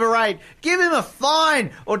slow over rate? Give him a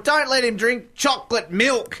fine or don't let him drink chocolate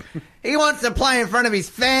milk. He wants to play in front of his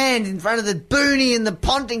fans, in front of the Boonie in the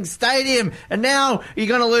Ponting Stadium. And now you're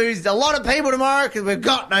going to lose a lot of people tomorrow because we've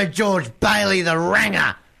got no George Bailey, the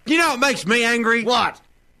ranger. You know what makes me angry? What?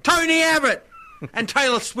 Tony Abbott and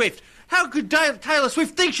Taylor Swift. How could Taylor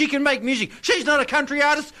Swift think she can make music? She's not a country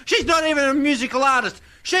artist. She's not even a musical artist.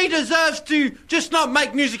 She deserves to just not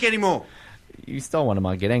make music anymore. You stole one of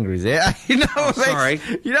my get angries there. You know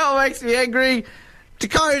what makes me angry?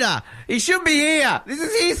 Dakota. He should be here. This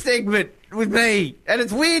is his segment with me. And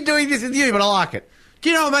it's weird doing this with you, but I like it. Do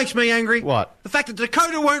you know what makes me angry? What? The fact that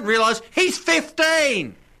Dakota won't realise he's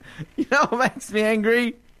 15. You know what makes me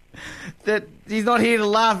angry? That he's not here to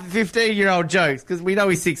laugh at 15-year-old jokes, because we know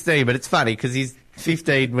he's 16, but it's funny because he's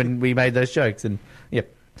 15 when we made those jokes. And,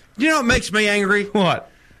 yep. Do you know what makes me angry?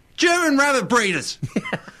 What? German rabbit breeders.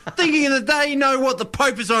 Thinking that they know what the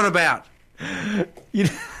Pope is on about. You know...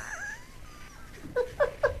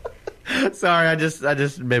 Sorry, I just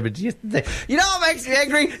remembered yesterday. You know what makes me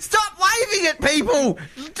angry? Stop waving at people!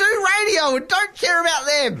 Do radio and don't care about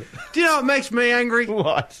them! Do you know what makes me angry?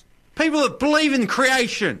 What? People that believe in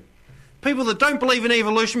creation. People that don't believe in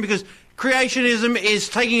evolution because creationism is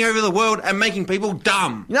taking over the world and making people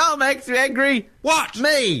dumb. You know what makes me angry? What?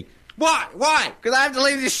 Me! What? Why? Because I have to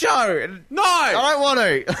leave this show. No! I don't want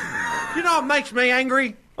to. You know what makes me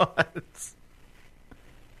angry? What?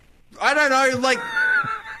 I don't know, like...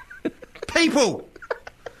 people.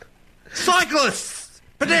 Cyclists.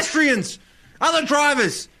 Pedestrians. Other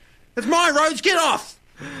drivers. It's my roads, get off!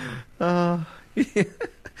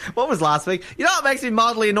 What was last week? You know what makes me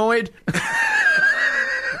mildly annoyed?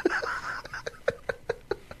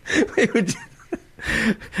 You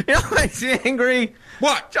know what makes me angry?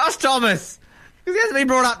 What? Josh Thomas. Because he hasn't been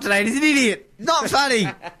brought up today. He's an idiot. He's not funny.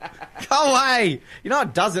 Go away. You know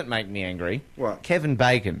what doesn't make me angry? What? Kevin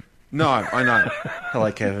Bacon. No, I know.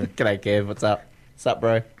 Hello, Kevin. G'day, Kev. What's up? What's up,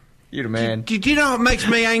 bro? You the man. Do you know what makes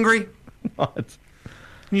me angry? What?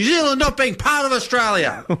 New Zealand not being part of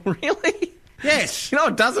Australia. Really? Yes. You know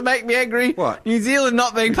what doesn't make me angry? What? New Zealand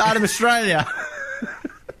not being part of Australia.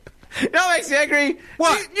 You know what makes me angry?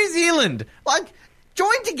 What? New Zealand. Like,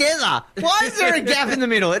 join together. Why is there a gap in the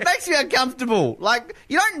middle? It makes me uncomfortable. Like,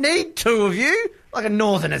 you don't need two of you. Like a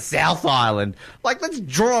North and a South Island. Like, let's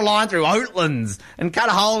draw a line through Oatlands and cut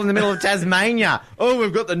a hole in the middle of Tasmania. Oh,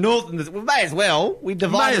 we've got the North and the... We may as well. We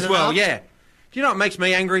divide May as well, up. yeah. Do you know what makes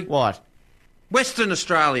me angry? What? Western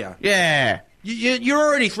Australia. Yeah. You're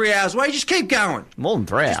already 3 hours away. Just keep going. More than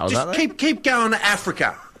 3 hours, aren't Just they? keep going to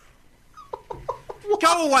Africa.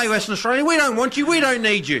 Go away, Western Australia. We don't want you. We don't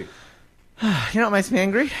need you. You know what makes me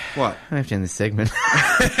angry? What? I have to end this segment.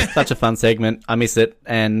 Such a fun segment. I miss it.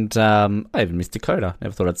 And I even missed Dakota.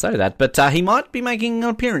 Never thought I'd say that. But he might be making an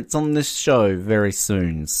appearance on this show very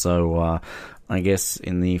soon. So I guess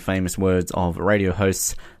in the famous words of radio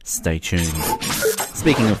hosts, stay tuned.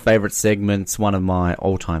 Speaking of favourite segments, one of my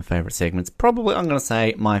all-time favourite segments, probably I'm going to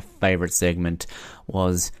say my favourite segment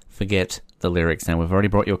was Forget the lyrics. And we've already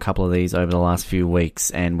brought you a couple of these over the last few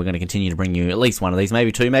weeks, and we're going to continue to bring you at least one of these,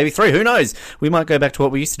 maybe two, maybe three, who knows? We might go back to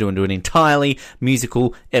what we used to do and do an entirely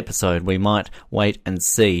musical episode. We might wait and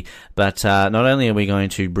see. But not only are we going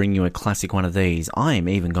to bring you a classic one of these, I am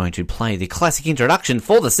even going to play the classic introduction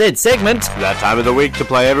for the said segment. That time of the week to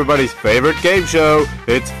play everybody's favorite game show.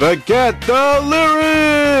 It's Forget the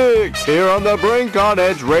Lyrics here on the Brink on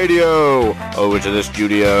Edge Radio. Over to the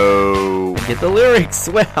studio. Get the lyrics.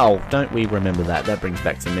 Wow, don't we remember that? That brings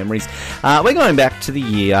back some memories. We're going back to the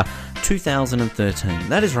year 2013.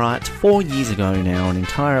 That is right, 4 years ago now, an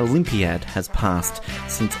entire Olympiad has passed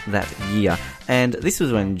since that year. And this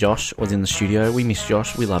was when Josh was in the studio. We miss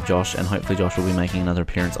Josh, we love Josh, and hopefully Josh will be making another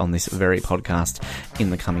appearance on this very podcast in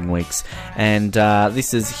the coming weeks. And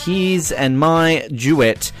this is his and my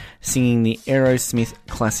duet singing the Aerosmith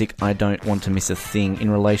classic I Don't Want to Miss a Thing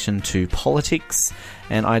in relation to politics.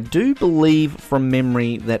 And I do believe from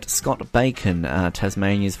memory that Scott Bacon,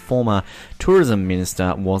 Tasmania's former tourism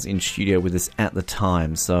minister, was in studio with us at the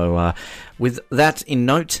time. So with that in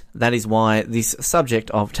note, that is why this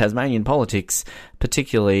subject of Tasmanian politics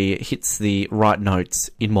particularly hits the right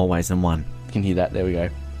notes in more ways than one. You can hear that, there we go.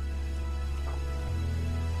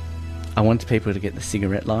 I want people to get the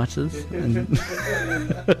cigarette lighters.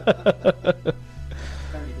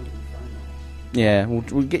 Yeah,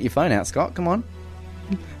 we'll get your phone out, Scott, come on.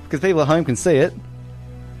 Because people at home can see it.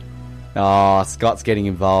 Oh, Scott's getting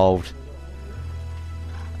involved.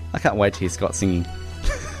 I can't wait to hear Scott singing.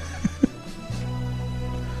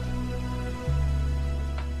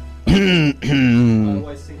 I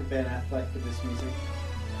always think of Ben Affleck for this music.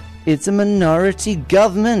 It's a minority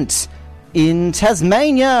government in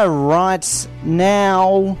Tasmania right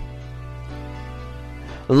now.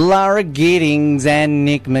 Lara Giddings and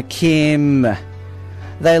Nick McKim.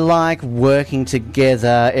 They like working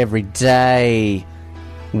together every day.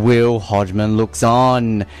 Will Hodgman looks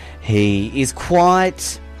on. He is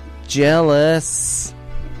quite jealous.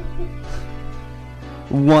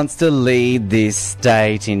 Wants to lead this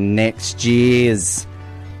state in next year's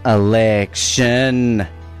election.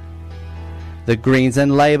 The Greens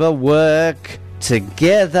and Labour work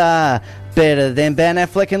together better than Ben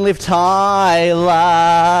Affleck and Liv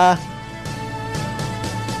Tyler.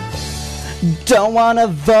 Don't wanna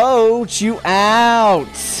vote you out.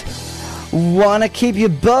 Wanna keep you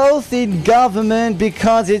both in government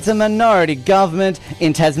because it's a minority government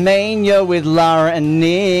in Tasmania with Lara and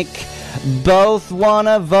Nick. Both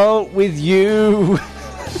wanna vote with you.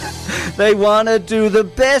 They wanna do the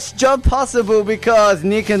best job possible because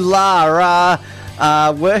Nick and Lara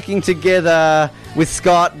are working together with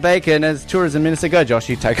Scott Bacon as tourism minister. Go, Josh,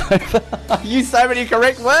 you take over. Use so many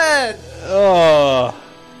correct words. Oh,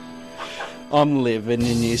 I'm living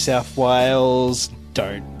in New South Wales.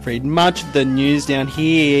 Don't read much of the news down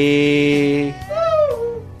here.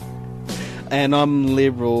 And I'm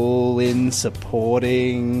liberal in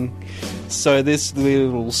supporting. So this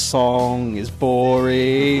little song is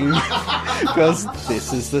boring. Because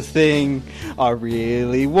this is the thing I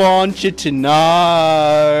really want you to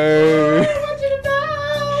know.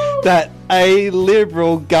 That a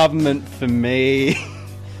liberal government for me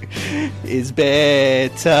is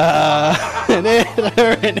better and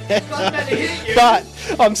better and better. But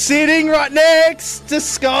I'm sitting right next to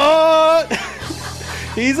Scott.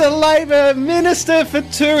 He's a Labour Minister for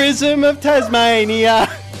Tourism of Tasmania.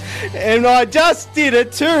 And I just did a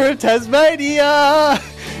tour of Tasmania.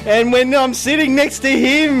 And when I'm sitting next to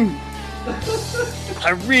him,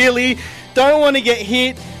 I really don't want to get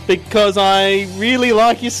hit because I really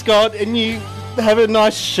like you, Scott, and you have a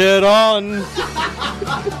nice shirt on.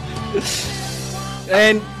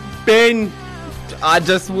 And Ben, I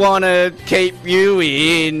just want to keep you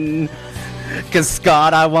in. Cause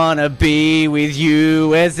Scott, I want to be with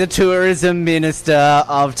you as the tourism minister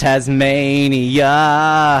of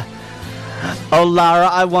Tasmania. Oh, Lara,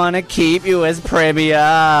 I want to keep you as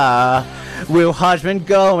premier. Will Hodgman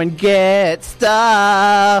go and get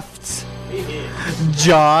stuffed?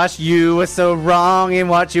 Josh, you were so wrong in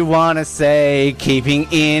what you want to say.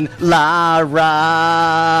 Keeping in Lara.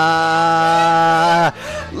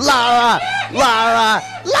 Lara! Lara!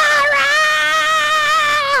 Lara!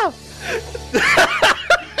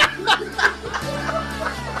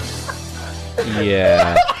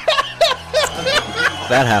 Yeah.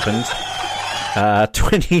 That happened.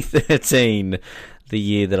 2013, the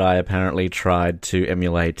year that I apparently tried to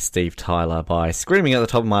emulate Steve Tyler by screaming at the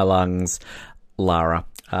top of my lungs, Lara.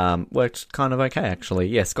 Worked kind of okay, actually.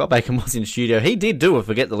 Yeah, Scott Bacon was in studio. He did do a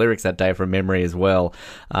Forget the Lyrics that day from memory as well.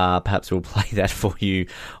 Perhaps we'll play that for you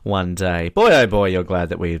one day. Boy, oh boy, you're glad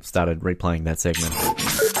that we've started replaying that segment.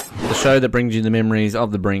 The show that brings you the memories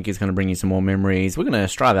of the Brink is going to bring you some more memories. We're going to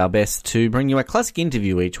strive our best to bring you a classic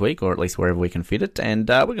interview each week, or at least wherever we can fit it, and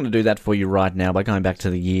we're going to do that for you right now by going back to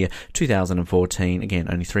the year 2014. Again,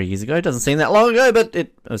 only 3 years ago. Doesn't seem that long ago, but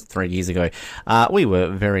it was 3 years ago. We were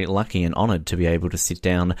very lucky and honoured to be able to sit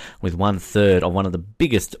down with 1/3 of one of the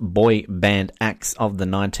biggest boy band acts of the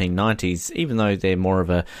 1990s, even though they're more of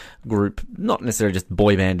a group, not necessarily just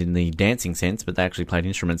boy band in the dancing sense, but they actually played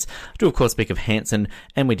instruments. I do, of course, speak of Hanson,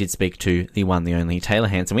 and we did speak to the one, the only Taylor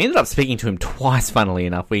Hanson. We ended up speaking to him twice, funnily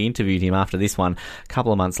enough. We interviewed him after this one a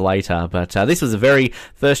couple of months later, but this was the very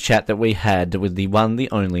first chat that we had with the one, the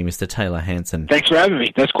only Mr. Taylor Hanson. Thanks for having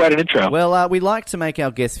me. That's quite an intro. Well, we like to make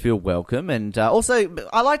our guests feel welcome, and also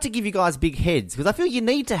I like to give you guys big heads, because I feel you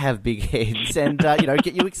need to have big heads and,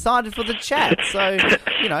 get you excited for the chat. So,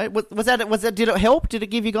 was that, did it help? Did it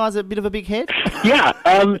give you guys a bit of a big head? Yeah,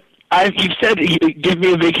 you've said you give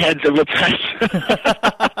me a big head several times.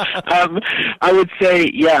 I would say,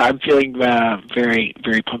 yeah, I'm feeling very,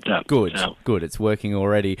 very pumped up. Good, so. Good. It's working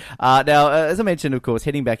already. Now, as I mentioned, of course,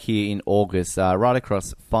 heading back here in August, right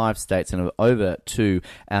across 5 states and over to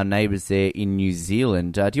our neighbours there in New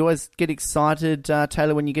Zealand. Do you always get excited,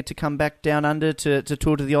 Taylor, when you get to come back down under to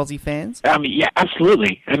tour to the Aussie fans? Yeah,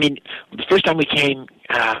 absolutely. I mean, the first time we came,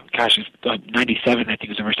 it was 97, I think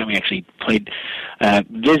was the first time we actually played,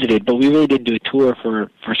 visited, but we really didn't do a tour for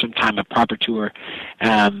some time, a proper tour.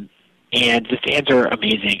 And the fans are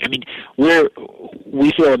amazing. I mean,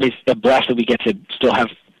 we feel blessed that we get to still have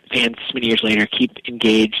fans many years later keep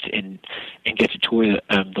engaged and get to tour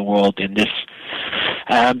the world. And this,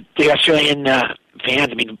 the Australian fans,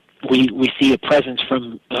 I mean, we see a presence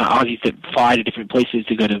from Aussies that fly to different places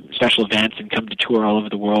to go to special events and come to tour all over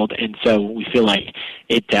the world, and so we feel like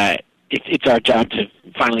it's our job to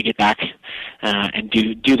finally get back and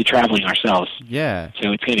do the traveling ourselves. Yeah.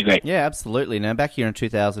 So it's going to be great. Yeah, absolutely. Now, back here in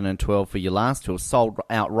 2012 for your last tour, sold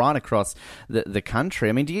out right across the country.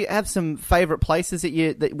 I mean, do you have some favourite places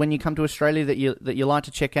that when you come to Australia that you like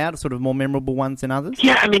to check out, sort of more memorable ones than others?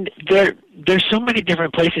 Yeah, I mean, there's so many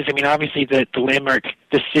different places. I mean, obviously the landmark,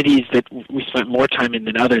 the cities that we spent more time in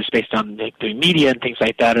than others based on the media and things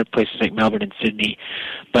like that are places like Melbourne and Sydney.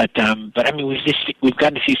 But I mean, we've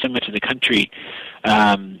gotten to see so much of the country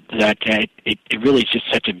that it really is just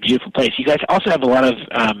such a beautiful place. You guys also have a lot of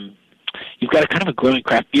you've got a kind of a growing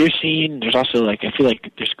craft beer scene. There's also I feel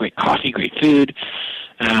like there's great coffee, great food.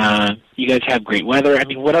 You guys have great weather. I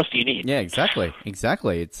mean, what else do you need? Yeah, exactly.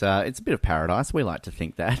 It's a bit of paradise. We like to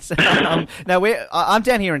think that. Now, I'm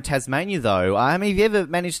down here in Tasmania, though. Have you ever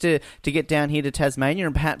managed to get down here to Tasmania,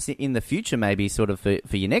 and perhaps in the future, maybe sort of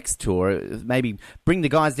for your next tour, maybe bring the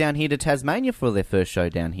guys down here to Tasmania for their first show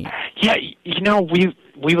down here? Yeah,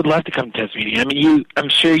 we would love to come to Tasmania. I mean, I'm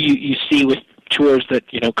sure you see with tours that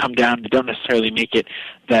come down that don't necessarily make it,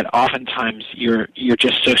 that oftentimes you're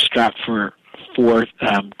just so strapped for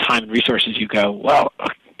time and resources, you go, well,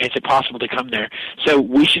 is it possible to come there? So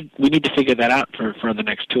we need to figure that out for the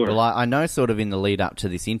next tour. Well, I know sort of in the lead up to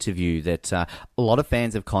this interview that a lot of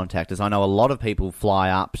fans have contacted us. I know a lot of people fly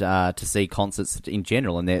up to see concerts in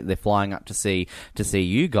general, and they're flying up to see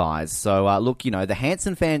you guys. So look, the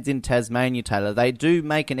Hanson fans in Tasmania, Taylor, they do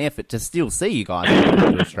make an effort to still see you guys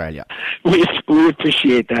in Australia. We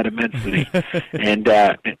appreciate that immensely, and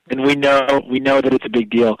we know that it's a big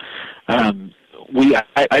deal.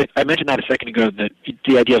 I mentioned that a second ago, that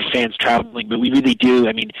the idea of fans traveling, but we really do.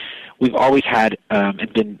 I mean, we've always had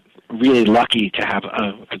and been really lucky to have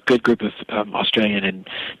a good group of Australian and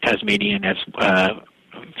Tasmanian as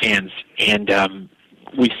fans, and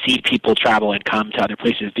we see people travel and come to other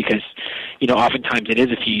places because, oftentimes it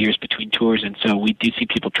is a few years between tours, and so we do see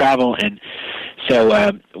people travel, and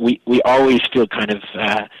so we always feel kind of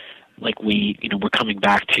like we're coming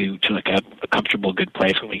back to like a comfortable, good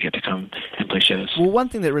place when we get to come and play shows. Well, one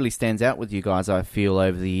thing that really stands out with you guys, I feel,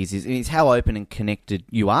 over the years is how open and connected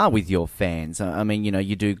you are with your fans. I mean,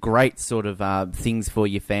 you do great sort of things for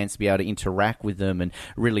your fans to be able to interact with them and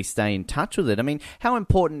really stay in touch with it. I mean, how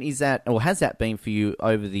important is that, or has that been for you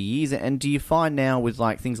over the years? And do you find now with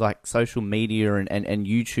things like social media and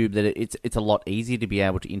YouTube that it's a lot easier to be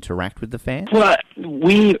able to interact with the fans? Well,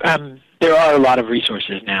 there are a lot of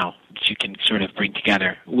resources now that you can sort of bring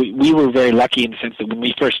together. We were very lucky in the sense that when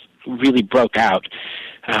we first really broke out,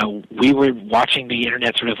 we were watching the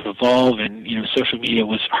internet sort of evolve, and social media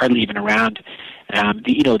was hardly even around.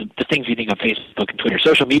 The things you think of Facebook and Twitter.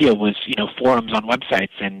 Social media was forums on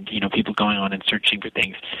websites and people going on and searching for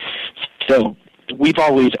things. So we've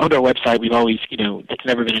always owned our website. We've always it's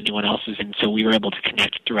never been anyone else's, and so we were able to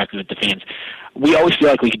connect directly with the fans. We always feel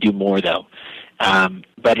like we could do more, though.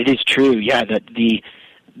 But it is true, yeah, that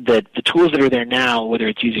the tools that are there now, whether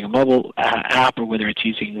it's using a mobile app or whether it's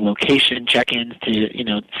using location check-ins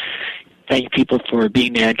to, thank people for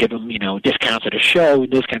being there, give them, discounts at a show,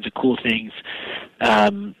 those kinds of cool things.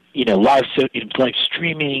 Live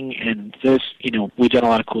streaming, and those, we've done a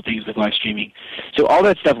lot of cool things with live streaming. So all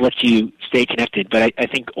that stuff lets you stay connected. But I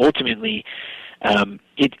think ultimately,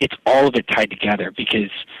 it's all of it tied together because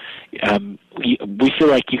we feel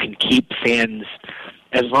like you can keep fans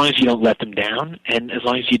as long as you don't let them down, and as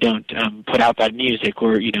long as you don't put out that music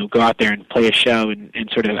or go out there and play a show and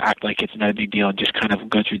sort of act like it's not a big deal and just kind of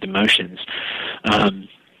go through the motions.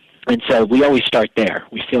 And so we always start there.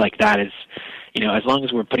 We feel like that is, as long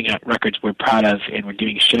as we're putting out records we're proud of and we're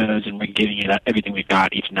doing shows and we're giving it everything we've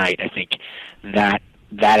got each night, I think that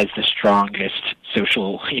is the strongest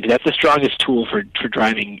that's the strongest tool for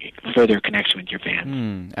driving further connection with your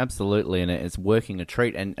fans. Absolutely, and it's working a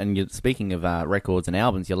treat. And you're, speaking of records and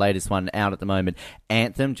albums, your latest one out at the moment,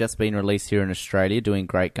 Anthem, just been released here in Australia, doing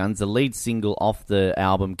great guns. The lead single off the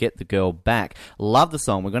album, Get the Girl Back. Love the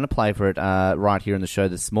song. We're going to play for it right here in the show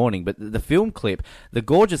this morning. But the film clip, the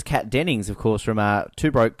gorgeous Kat Dennings, of course, from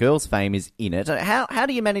Two Broke Girls fame, is in it. How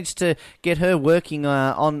do you manage to get her working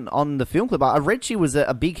on the film clip? I read she was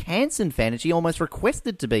a big Hanson fan, and she almost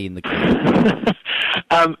requested to be in the clip.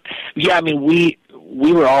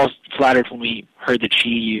 We were all flattered when we heard that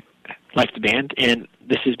she liked the band, and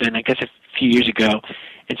this has been, I guess, a few years ago.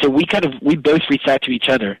 And so we both reached out to each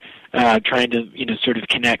other, trying to, sort of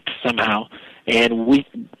connect somehow. And we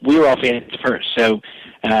were all fans of hers, so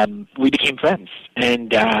we became friends,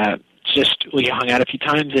 and we hung out a few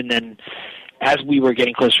times. And then, as we were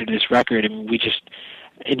getting closer to this record, we just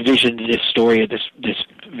envisioned this story of this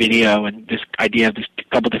video and this idea of this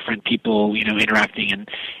couple different people, interacting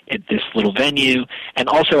at this little venue, and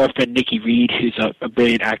also our friend Nikki Reed, who's a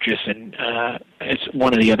brilliant actress and is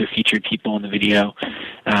one of the other featured people in the video.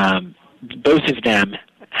 Both of them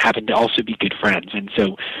happen to also be good friends, and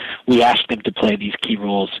so we asked them to play these key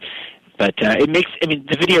roles. But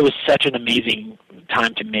the video was such an amazing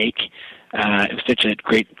time to make. It was such a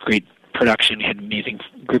great production. We had an amazing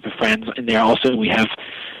group of friends in there. Also, we have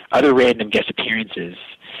other random guest appearances,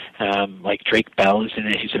 like Drake Bell is in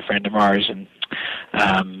it, who's a friend of ours, and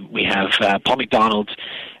we have Paul McDonald,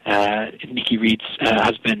 Nikki Reed's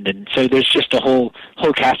husband, and so there's just a whole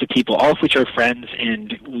cast of people, all of which are friends,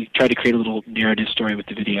 and we try to create a little narrative story with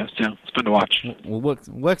the video, so it's fun to watch. Well,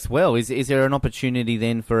 works well. Is there an opportunity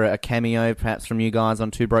then for a cameo, perhaps from you guys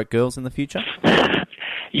on Two Broke Girls in the future?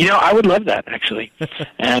 I would love that, actually.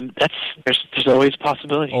 There's always a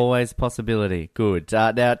possibility. Always possibility. Good.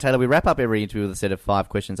 Now, Taylor, we wrap up every interview with a set of 5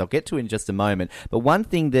 questions I'll get to in just a moment. But one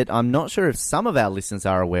thing that I'm not sure if some of our listeners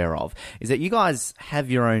are aware of is that you guys have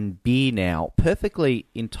your own beer now, perfectly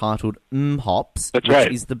entitled Hops, That's which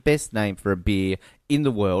right. is the best name for a beer in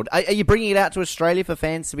the world. Are you bringing it out to Australia for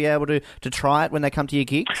fans to be able to try it when they come to your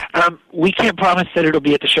gigs? We can't promise that it'll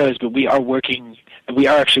be at the shows, but we are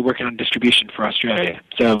actually working on distribution for Australia.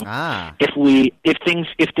 So if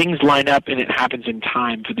things line up and it happens in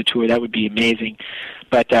time for the tour, that would be amazing.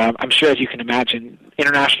 But I'm sure, as you can imagine,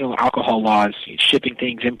 international alcohol laws, shipping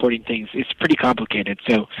things, importing things, it's pretty complicated.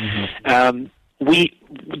 So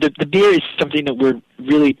the beer is something that we're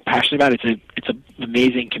really passionate about. It's an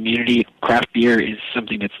amazing community. Craft beer is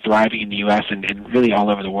something that's thriving in the U.S. and really all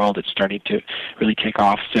over the world. It's starting to really take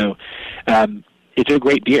off. So it's a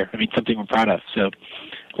great beer. Something we're proud of. So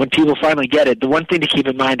when people finally get it, the one thing to keep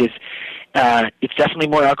in mind is it's definitely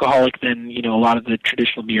more alcoholic than a lot of the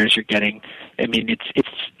traditional beers you're getting. It's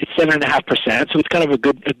 7.5%, so it's kind of a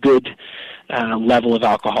good level of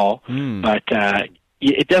alcohol, but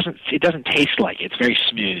it doesn't taste like it. It's very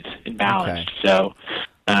smooth and balanced. Okay.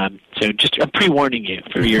 So just I'm pre-warning you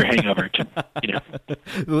for your hangover.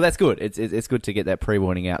 Well, that's good. It's good to get that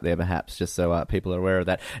pre-warning out there, perhaps, just so people are aware of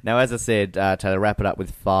that. Now, as I said, Taylor, wrap it up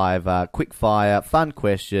with 5 quick-fire, fun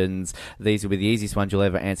questions. These will be the easiest ones you'll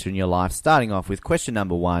ever answer in your life. Starting off with question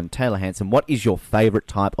number 1, Taylor Hanson, what is your favourite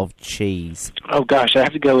type of cheese? Oh, gosh, I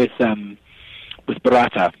have to go with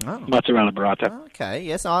burrata, mozzarella burrata. Okay,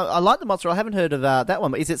 yes, I like the mozzarella. I haven't heard of that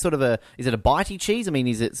one. But is it a bitey cheese?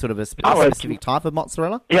 Is it sort of a specific type of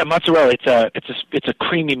mozzarella? Yeah, mozzarella. It's a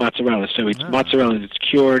creamy mozzarella. So it's mozzarella that's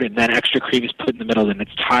cured, and then extra cream is put in the middle, and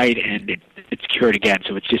it's tied, and it's cured again.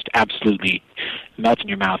 So it's just absolutely melts in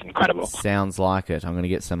your mouth, incredible. Sounds like it. I'm going to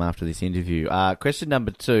get some after this interview. Question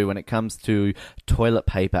number 2, when it comes to toilet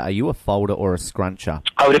paper, are you a folder or a scruncher?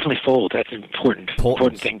 I would definitely fold. That's an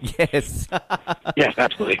important thing. Yes. Yes,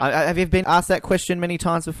 absolutely. Have you been asked that question many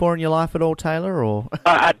times before in your life at all, Taylor? Or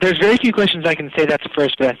there's very few questions I can say that's the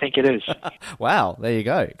first, but I think it is. Wow, there you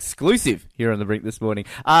go. Exclusive here on The Brink this morning.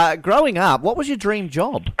 Growing up, what was your dream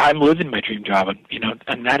job? I'm living my dream job,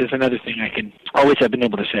 and that is another thing I can always have been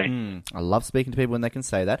able to say. I love speaking to people when they can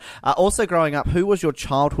say that. Also, growing up, who was your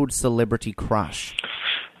childhood celebrity crush?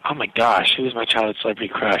 Oh my gosh, who was my childhood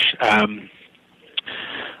celebrity crush?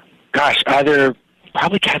 Either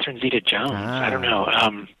probably Catherine Zeta-Jones. I don't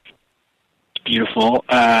know. Beautiful.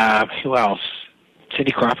 Who else?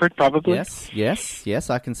 Cindy Crawford, probably. Yes,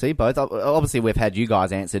 I can see both. Obviously, we've had you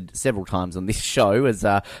guys answered several times on this show as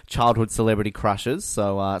childhood celebrity crushes,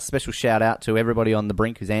 so special shout-out to everybody on The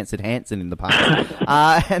Brink who's answered Hanson in the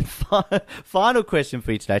past. And final question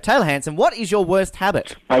for you today. Taylor Hanson, what is your worst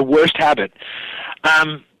habit? My worst habit?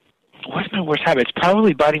 What's my worst habit? It's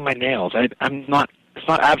probably biting my nails. It's not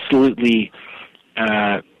absolutely...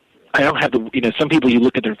 I don't have some people, you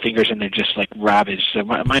look at their fingers and they're just like ravaged. So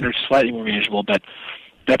mine are slightly more manageable, but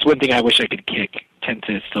that's one thing I wish I could kick. Tend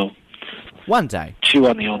to still one day chew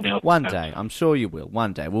on the old nail. One day, I'm sure you will.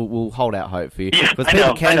 One day, we'll hold out hope for you because I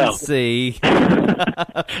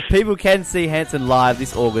people can see Hanson live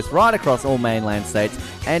this August right across all mainland states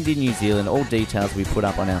and in New Zealand. All details we put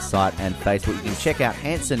up on our site and Facebook. You can check out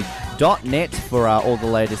Hanson.net for all the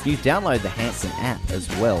latest news. Download the Hanson app as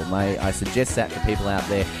well. May I suggest that to people out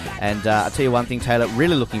there. And I'll tell you one thing, Taylor,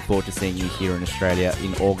 really looking forward to seeing you here in Australia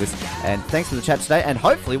in August. And thanks for the chat today. And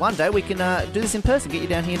hopefully one day we can do this in person, get you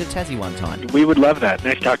down here to Tassie one time. We would love that.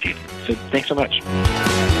 Nice talking to you. So thanks so much.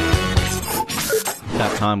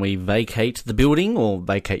 About time we vacate the building, or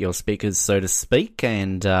vacate your speakers, so to speak,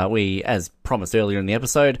 and we, as promised earlier in the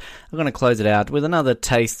episode, are going to close it out with another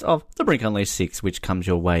taste of The Brink Unleashed 6, which comes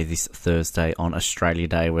your way this Thursday on Australia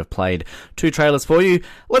Day. We've played 2 trailers for you.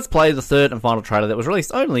 Let's play the third and final trailer that was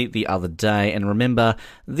released only the other day, and remember,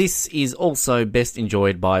 this is also best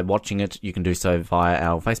enjoyed by watching it. You can do so via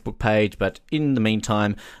our Facebook page, but in the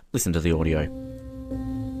meantime, listen to the audio.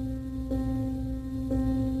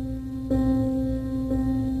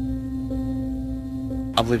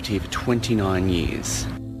 I've lived here for 29 years.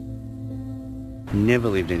 Never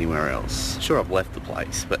lived anywhere else. Sure, I've left the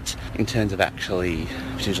place, but in terms of actually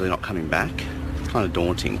potentially not coming back, it's kind of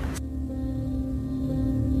daunting.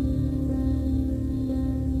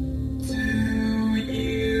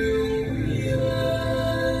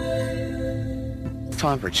 It's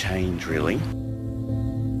time for a change, really.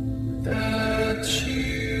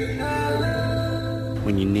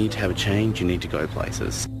 When you need to have a change, you need to go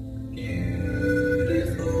places.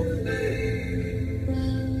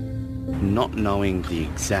 Not knowing the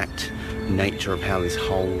exact nature of how this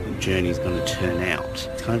whole journey is going to turn out,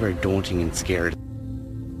 it's kind of very daunting and scary.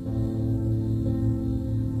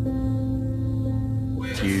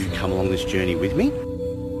 You come along this journey with me,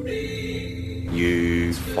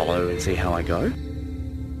 you follow and see how I go.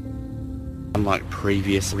 Unlike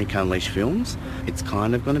previous Brink Unleashed films, it's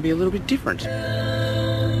kind of going to be a little bit different.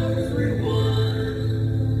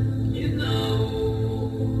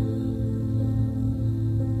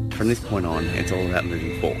 From this point on, it's all about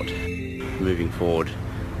moving forward. Moving forward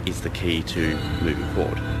is the key to moving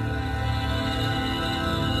forward.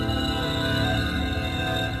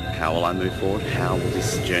 How will I move forward? How will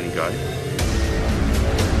this journey go?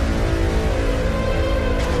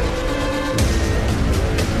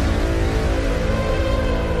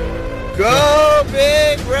 Go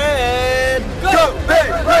Big Red! Go Big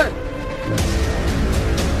Red!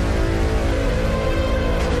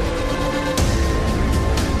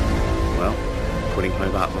 Well, putting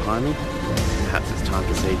Hobart behind me, perhaps it's time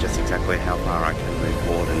to see just exactly how far I can move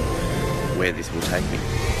forward and where this will take me.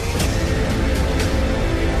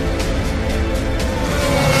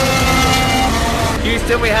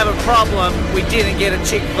 Houston, we have a problem. We didn't get a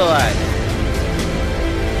Chick-fil-A.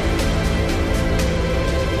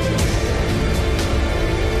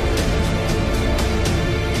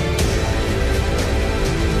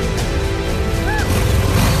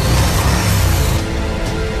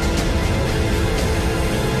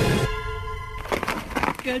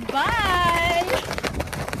 Goodbye.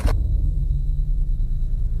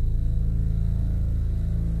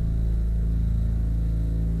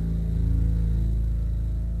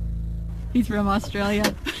 He's from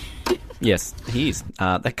Australia. Yes, he is.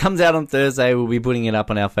 That comes out on Thursday. We'll be putting it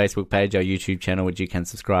up on our Facebook page, our YouTube channel, which you can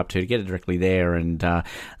subscribe to get it directly there. And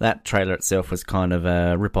that trailer itself was kind of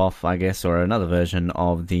a rip-off, I guess, or another version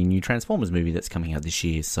of the new Transformers movie that's coming out this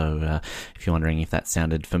year. So if you're wondering if that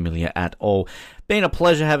sounded familiar at all. Been a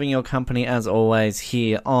pleasure having your company, as always,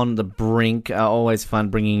 here on The Brink. Always fun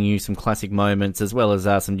bringing you some classic moments as well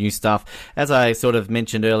as some new stuff. As I sort of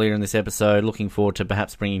mentioned earlier in this episode, looking forward to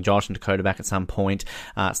perhaps bringing Josh and Dakota back at some point.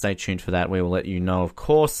 Stay tuned for that. We will let you know, of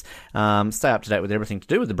course. Stay up to date with everything to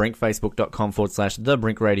do with The Brink, facebook.com/The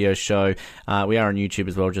Brink Radio Show. We are on YouTube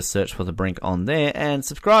as well. Just search for The Brink on there. And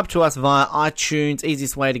subscribe to us via iTunes.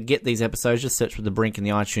 Easiest way to get these episodes, just search for The Brink in the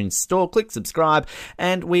iTunes store. Click subscribe.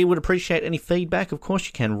 And we would appreciate any feedback. Of course,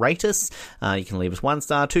 you can rate us. You can leave us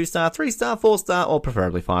 1-star, 2-star, 3-star, 4-star, or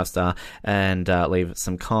preferably 5-star, and leave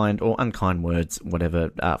some kind or unkind words, whatever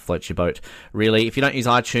floats your boat, really. If you don't use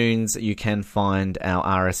iTunes, you can find our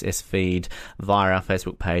RSS feed via our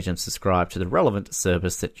Facebook page and subscribe to the relevant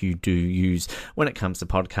service that you do use when it comes to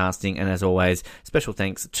podcasting. And as always, special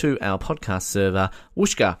thanks to our podcast server,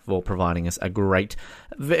 Whooshka, for providing us a great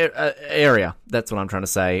area, that's what I'm trying to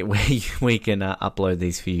say, where we can upload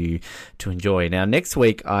these for you to enjoy. Now, next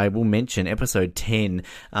week, I will mention episode 10.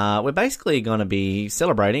 We're basically going to be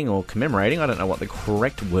celebrating or commemorating, I don't know what the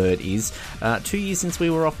correct word is, 2 years since we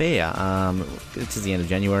were off air. It's the end of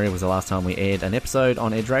January, was the last time we aired an episode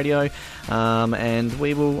on Edge Radio, and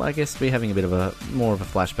we will, I guess, be having a bit of more of a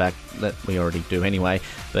flashback that we already do anyway,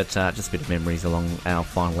 but just a bit of memories along our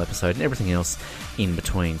final episode and everything else in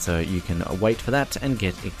between, so you can wait for that and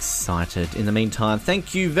get excited. In the meantime,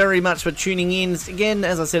 thank you very much for tuning in. Again,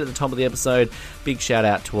 as I said at the top of the episode, big shout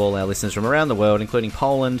out to all our listeners from around the world, including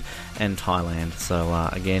Poland and Thailand. So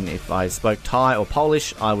again, if I spoke Thai or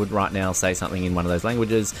Polish, I would right now say something in one of those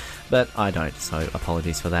languages, but I don't, so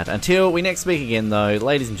apologies for that. Until we next speak again, though,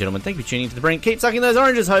 ladies and gentlemen, thank you for tuning in to The Brink. Keep sucking those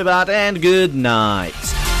oranges, Hobart, and good night.